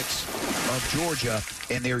Special Olympics of Georgia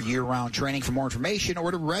and their year-round training. For more information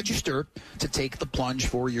or to register to take the plunge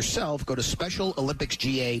for yourself, go to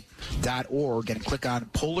specialolympicsga.org and click on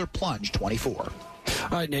Polar Plunge 24. All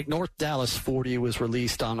right, Nick, North Dallas 40 was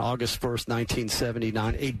released on August 1st,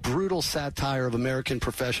 1979, a brutal satire of American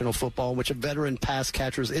professional football in which a veteran pass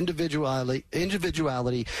catcher's individuality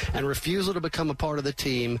and refusal to become a part of the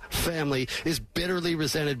team, family, is bitterly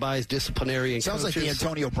resented by his disciplinarian Sounds coaches. like the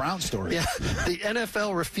Antonio Brown story. Yeah, the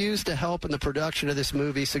NFL refused to help in the production of this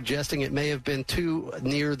movie, suggesting it may have been too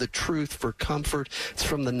near the truth for comfort. It's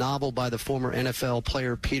from the novel by the former NFL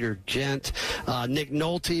player Peter Gent. Nick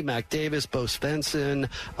Nolte, Mac Davis, Bo Svensson,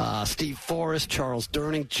 Steve Forrest, Charles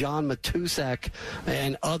Durning, John Matuszak,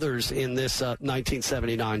 and others in this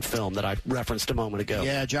 1979 film that I referenced a moment ago.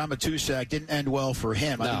 Yeah, John Matuszak didn't end well for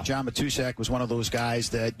him. No. I think John Matuszak was one of those guys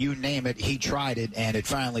that you name it, he tried it, and it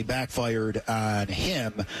finally backfired on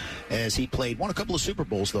him as he won a couple of Super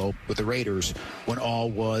Bowls, though, with the Raiders when all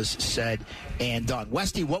was said and done.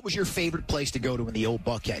 Westy, what was your favorite place to go to in the old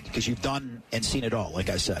Buckhead? Because you've done and seen it all, like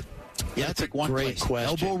I said. Yeah, that's a great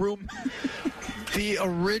question. Elbow room? The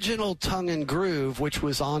original Tongue and Groove, which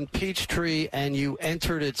was on Peachtree, and you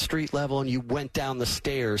entered at street level and you went down the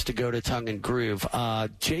stairs to go to Tongue and Groove.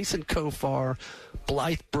 Jason Kofar,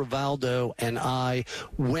 Blythe Bravaldo, and I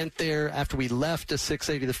went there after we left a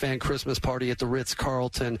 680 The Fan Christmas party at the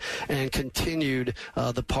Ritz-Carlton and continued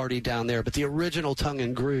the party down there. But the original Tongue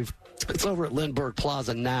and Groove, it's over at Lindbergh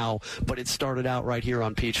Plaza now, but it started out right here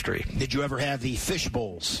on Peachtree. Did you ever have the fish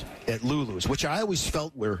bowls at Lulu's, which I always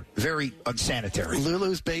felt were very unsanitary?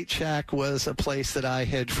 Lulu's Bait Shack was a place that I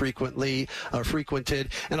had frequented,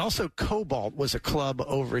 and also Cobalt was a club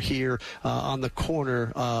over here on the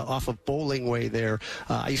corner off of Bowling Way there.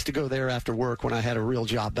 I used to go there after work when I had a real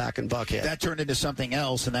job back in Buckhead. That turned into something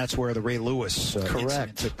else, and that's where the Ray Lewis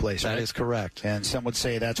incident took place. That right? is correct. And some would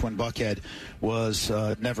say that's when Buckhead was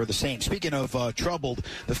never the same. Speaking of troubled,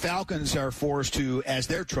 the Falcons are forced to, as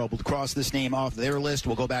they're troubled, cross this name off their list.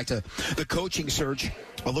 We'll go back to the coaching search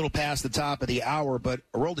a little past the top of the hour, but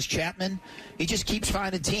Aroldis Chapman, he just keeps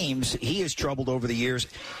finding teams. He is troubled over the years.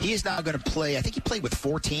 He is now going to play, I think he played with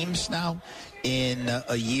 4 teams now in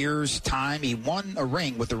a year's time. He won a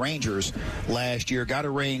ring with the Rangers last year, got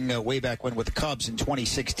a ring way back when with the Cubs in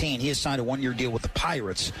 2016. He has signed a 1-year deal with the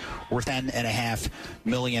Pirates worth $10.5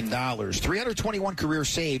 million. 321 career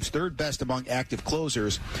saves, third best among active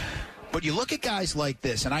closers. But you look at guys like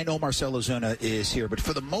this, and I know Marcell Ozuna is here, but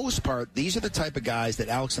for the most part, these are the type of guys that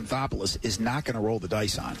Alex Anthopoulos is not going to roll the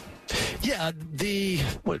dice on. Yeah, the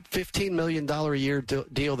 $15 million a year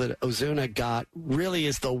deal that Ozuna got really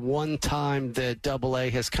is the one time that AA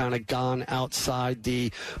has kind of gone outside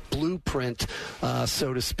the blueprint,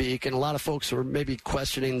 so to speak. And a lot of folks were maybe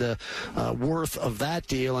questioning the worth of that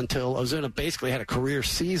deal until Ozuna basically had a career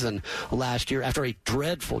season last year after a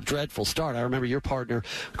dreadful, dreadful start. I remember your partner,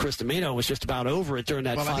 Chris Dimino, was just about over it during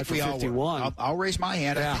that 5 for 51. I'll raise my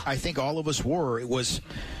hand. Yeah. I think all of us were. It was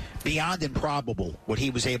beyond improbable what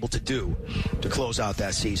he was able to do to close out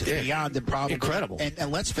that season. Yeah. Beyond improbable. Incredible.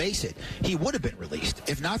 And let's face it, he would have been released.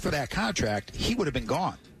 If not for that contract, he would have been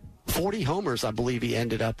gone. 40 homers, I believe he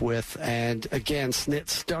ended up with. And, again, Snit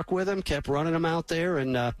stuck with him, kept running him out there,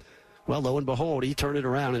 and well, lo and behold, he turned it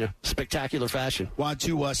around in a spectacular fashion. Want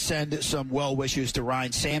to send some well wishes to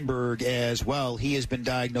Ryan Sandberg as well. He has been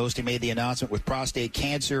diagnosed. He made the announcement with prostate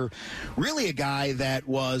cancer. Really a guy that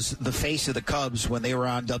was the face of the Cubs when they were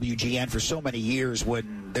on WGN for so many years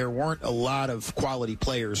when there weren't a lot of quality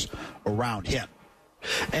players around him.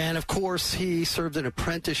 And, of course, he served an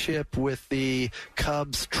apprenticeship with the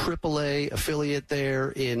Cubs AAA affiliate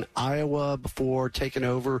there in Iowa before taking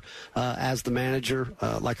over as the manager.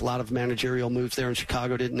 Like a lot of managerial moves there in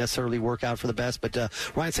Chicago didn't necessarily work out for the best. But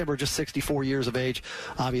Ryan Sandberg, just 64 years of age,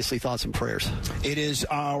 obviously thoughts and prayers. It is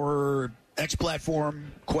our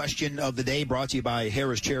X-Platform question of the day, brought to you by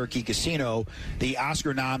Harrah's Cherokee Casino. The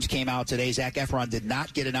Oscar noms came out today. Zac Efron did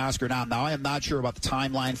not get an Oscar nom. Now, I am not sure about the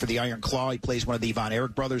timeline for the Iron Claw. He plays one of the Von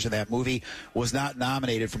Erich brothers in that movie. Was not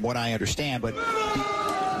nominated from what I understand, but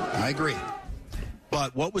I agree.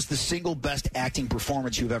 But what was the single best acting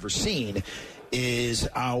performance you've ever seen is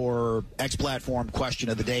our X-Platform question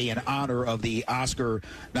of the day in honor of the Oscar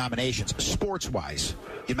nominations. Sports-wise,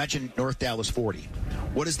 you mentioned North Dallas 40.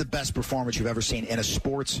 What is the best performance you've ever seen in a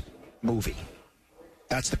sports movie?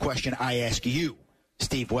 That's the question I ask you,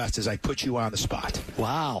 Steve West, as I put you on the spot.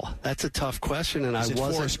 Wow, that's a tough question, and Is it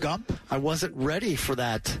Forrest Gump? I wasn't ready for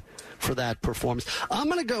that performance. I'm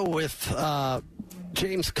going to go with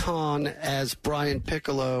James Caan as Brian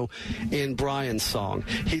Piccolo in Brian's song.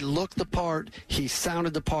 He looked the part. He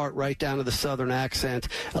sounded the part right down to the southern accent.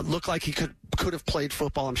 Looked like he could have played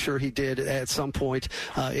football. I'm sure he did at some point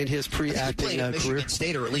in his pre-acting he played at career. Michigan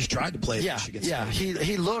State, or at least tried to play at Michigan State. Yeah,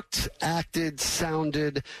 he looked, acted,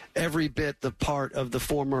 sounded every bit the part of the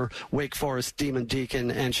former Wake Forest Demon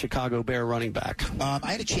Deacon and Chicago Bear running back. I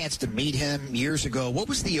had a chance to meet him years ago. What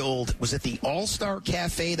was was it the All-Star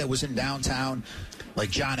Cafe that was in downtown? Like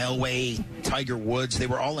John Elway, Tiger Woods, they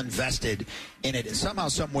were all invested in it. And somehow,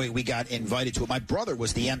 some way, we got invited to it. My brother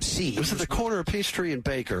was the MC. It was at the corner of Peachtree and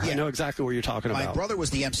Baker. Yeah. I know exactly what you're talking about. My brother was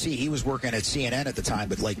the MC. He was working at CNN at the time,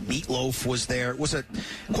 but like Meatloaf was there. It was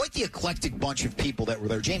quite the eclectic bunch of people that were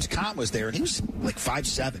there. James Caan was there, and he was like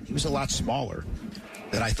 5'7". He was a lot smaller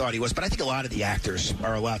than I thought he was. But I think a lot of the actors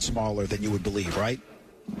are a lot smaller than you would believe, right?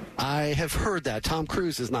 I have heard that. Tom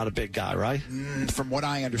Cruise is not a big guy, right? From what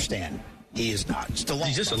I understand, he is not. Stallone,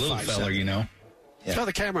 he's just a little fella, you know. Yeah. So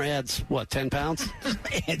the camera adds, what, 10 pounds?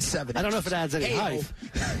 Adds 7 I don't know if it adds any height.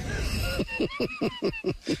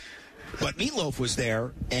 But Meatloaf was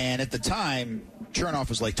there, and at the time, Chernoff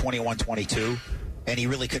was like 21, 22, and he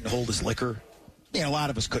really couldn't hold his liquor. You know, a lot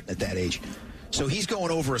of us couldn't at that age. So he's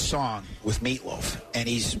going over a song with Meatloaf, and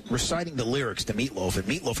he's reciting the lyrics to Meatloaf, and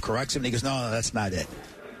Meatloaf corrects him, and he goes, no, that's not it.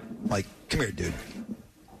 I'm like, come here, dude.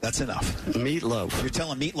 That's enough. Meatloaf. You're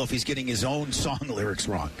telling Meatloaf he's getting his own song lyrics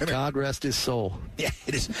wrong. God rest his soul. Yeah,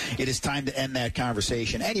 it is time to end that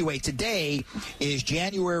conversation. Anyway, today is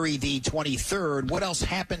January the 23rd. What else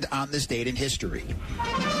happened on this date in history?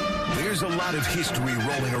 There's a lot of history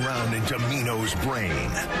rolling around in Dimino's brain.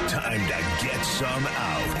 Time to get some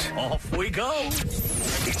out. Off we go.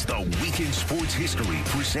 It's the Week in Sports History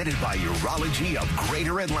presented by Urology of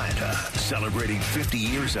Greater Atlanta. Celebrating 50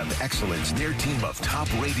 years of excellence, their team of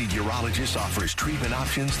top-rated urologists offers treatment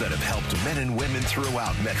options that have helped men and women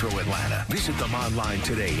throughout Metro Atlanta. Visit them online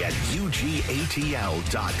today at ugatl.com.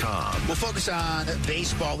 We'll focus on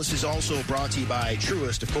baseball. This is also brought to you by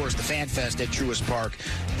Truist. Of course, the Fan Fest at Truist Park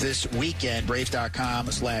this weekend.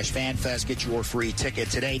 Braves.com/FanFest. Get your free ticket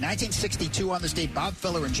today. 1962 on this date, Bob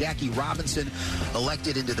Feller and Jackie Robinson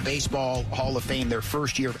elected into the Baseball Hall of Fame, their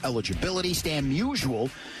first year of eligibility. Stan Musial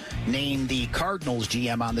named the Cardinals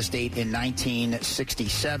GM on this date in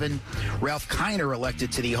 1967. Ralph Kiner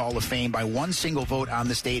elected to the Hall of Fame by one single vote on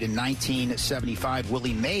this date in 1975.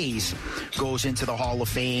 Willie Mays goes into the Hall of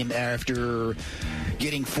Fame after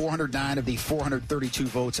getting 409 of the 432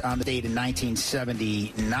 votes on the date in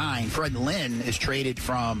 1979. Fred Lynn is traded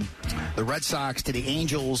from the Red Sox to the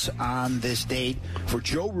Angels on this date for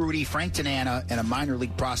Joe Rudy, Frank Tanana, and a minor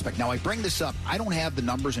league prospect. Now, I bring this up. I don't have the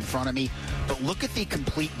numbers in front of me, but look at the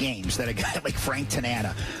complete games that a guy like Frank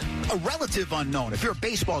Tanana, a relative unknown. If you're a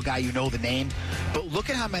baseball guy, you know the name, but look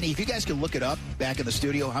at how many, if you guys can look it up back in the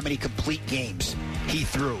studio, how many complete games he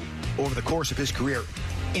threw over the course of his career.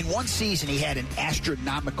 In one season, he had an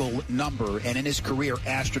astronomical number, and in his career,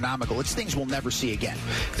 astronomical. It's things we'll never see again.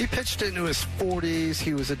 He pitched into his 40s.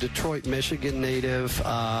 He was a Detroit, Michigan native,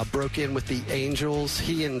 broke in with the Angels.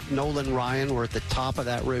 He and Nolan Ryan were at the top of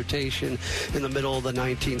that rotation in the middle of the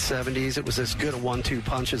 1970s. It was as good a 1-2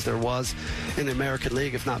 punch as there was in the American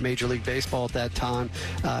League, if not Major League Baseball at that time.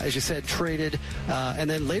 As you said, traded, and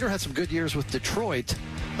then later had some good years with Detroit.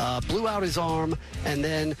 Blew out his arm, and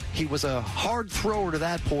then he was a hard thrower to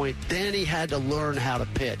that point. Then he had to learn how to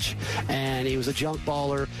pitch, and he was a junk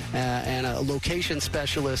baller and a location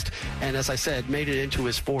specialist, and as I said, made it into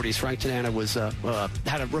his 40s. Frank Tanana was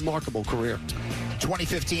had a remarkable career.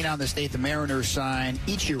 2015 on this date, the Mariners signed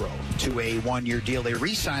Ichiro to a one-year deal. They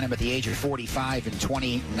re-signed him at the age of 45 in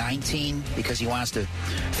 2019 because he wants to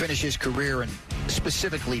finish his career and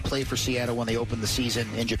specifically play for Seattle when they opened the season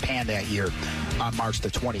in Japan that year on March the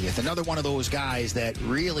 20th. Another one of those guys that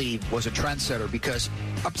really was a trendsetter because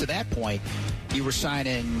up to that point, you were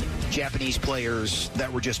signing Japanese players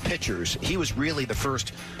that were just pitchers. He was really the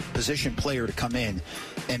first position player to come in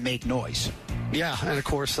and make noise. Yeah, and of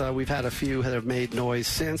course, we've had a few that have made noise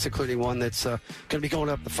since, including one that's going to be going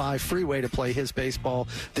up the 5 freeway to play his baseball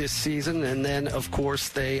this season. And then, of course,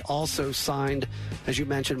 they also signed, as you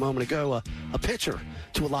mentioned a moment ago, a pitcher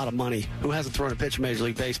to a lot of money who hasn't thrown a pitch in Major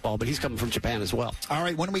League Baseball, but he's coming from Japan as well. All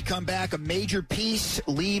right, when we come back, a major piece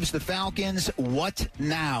leaves the Falcons. What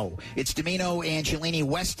now? It's Dimino and Cellini.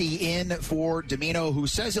 Westy in for Dimino, who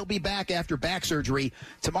says he'll be back after back surgery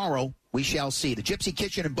tomorrow. We shall see. The Gypsy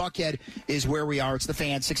Kitchen in Buckhead is where we are. It's the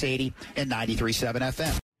Fan, 680 and 93.7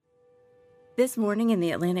 FM. This morning in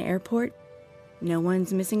the Atlanta airport, no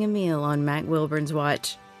one's missing a meal on Mac Wilburn's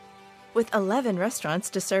watch. With 11 restaurants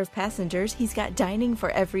to serve passengers, he's got dining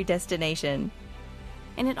for every destination.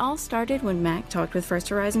 And it all started when Mac talked with First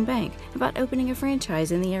Horizon Bank about opening a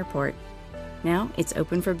franchise in the airport. Now it's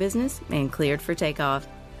open for business and cleared for takeoff.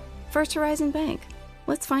 First Horizon Bank.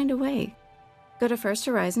 Let's find a way. Go to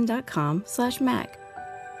firsthorizon.com/Mac.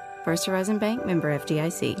 First Horizon Bank, member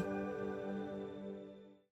FDIC.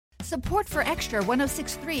 Support for Extra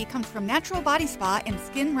 106.3 comes from Natural Body Spa and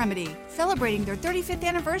Skin Remedy, celebrating their 35th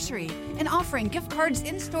anniversary and offering gift cards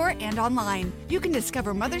in-store and online. You can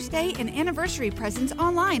discover Mother's Day and anniversary presents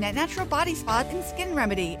online at Natural Body Spa and Skin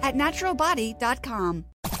Remedy at naturalbody.com.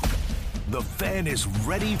 The Fan is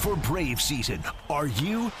ready for Brave season. Are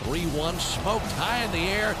you? 3-1 smoked high in the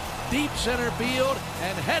air, deep center field,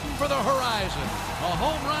 and heading for the horizon. A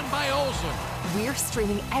home run by Olsen. We're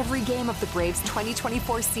streaming every game of the Braves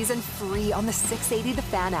 2024 season free on the 680 The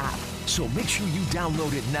Fan app. So make sure you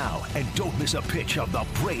download it now and don't miss a pitch of the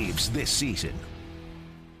Braves this season.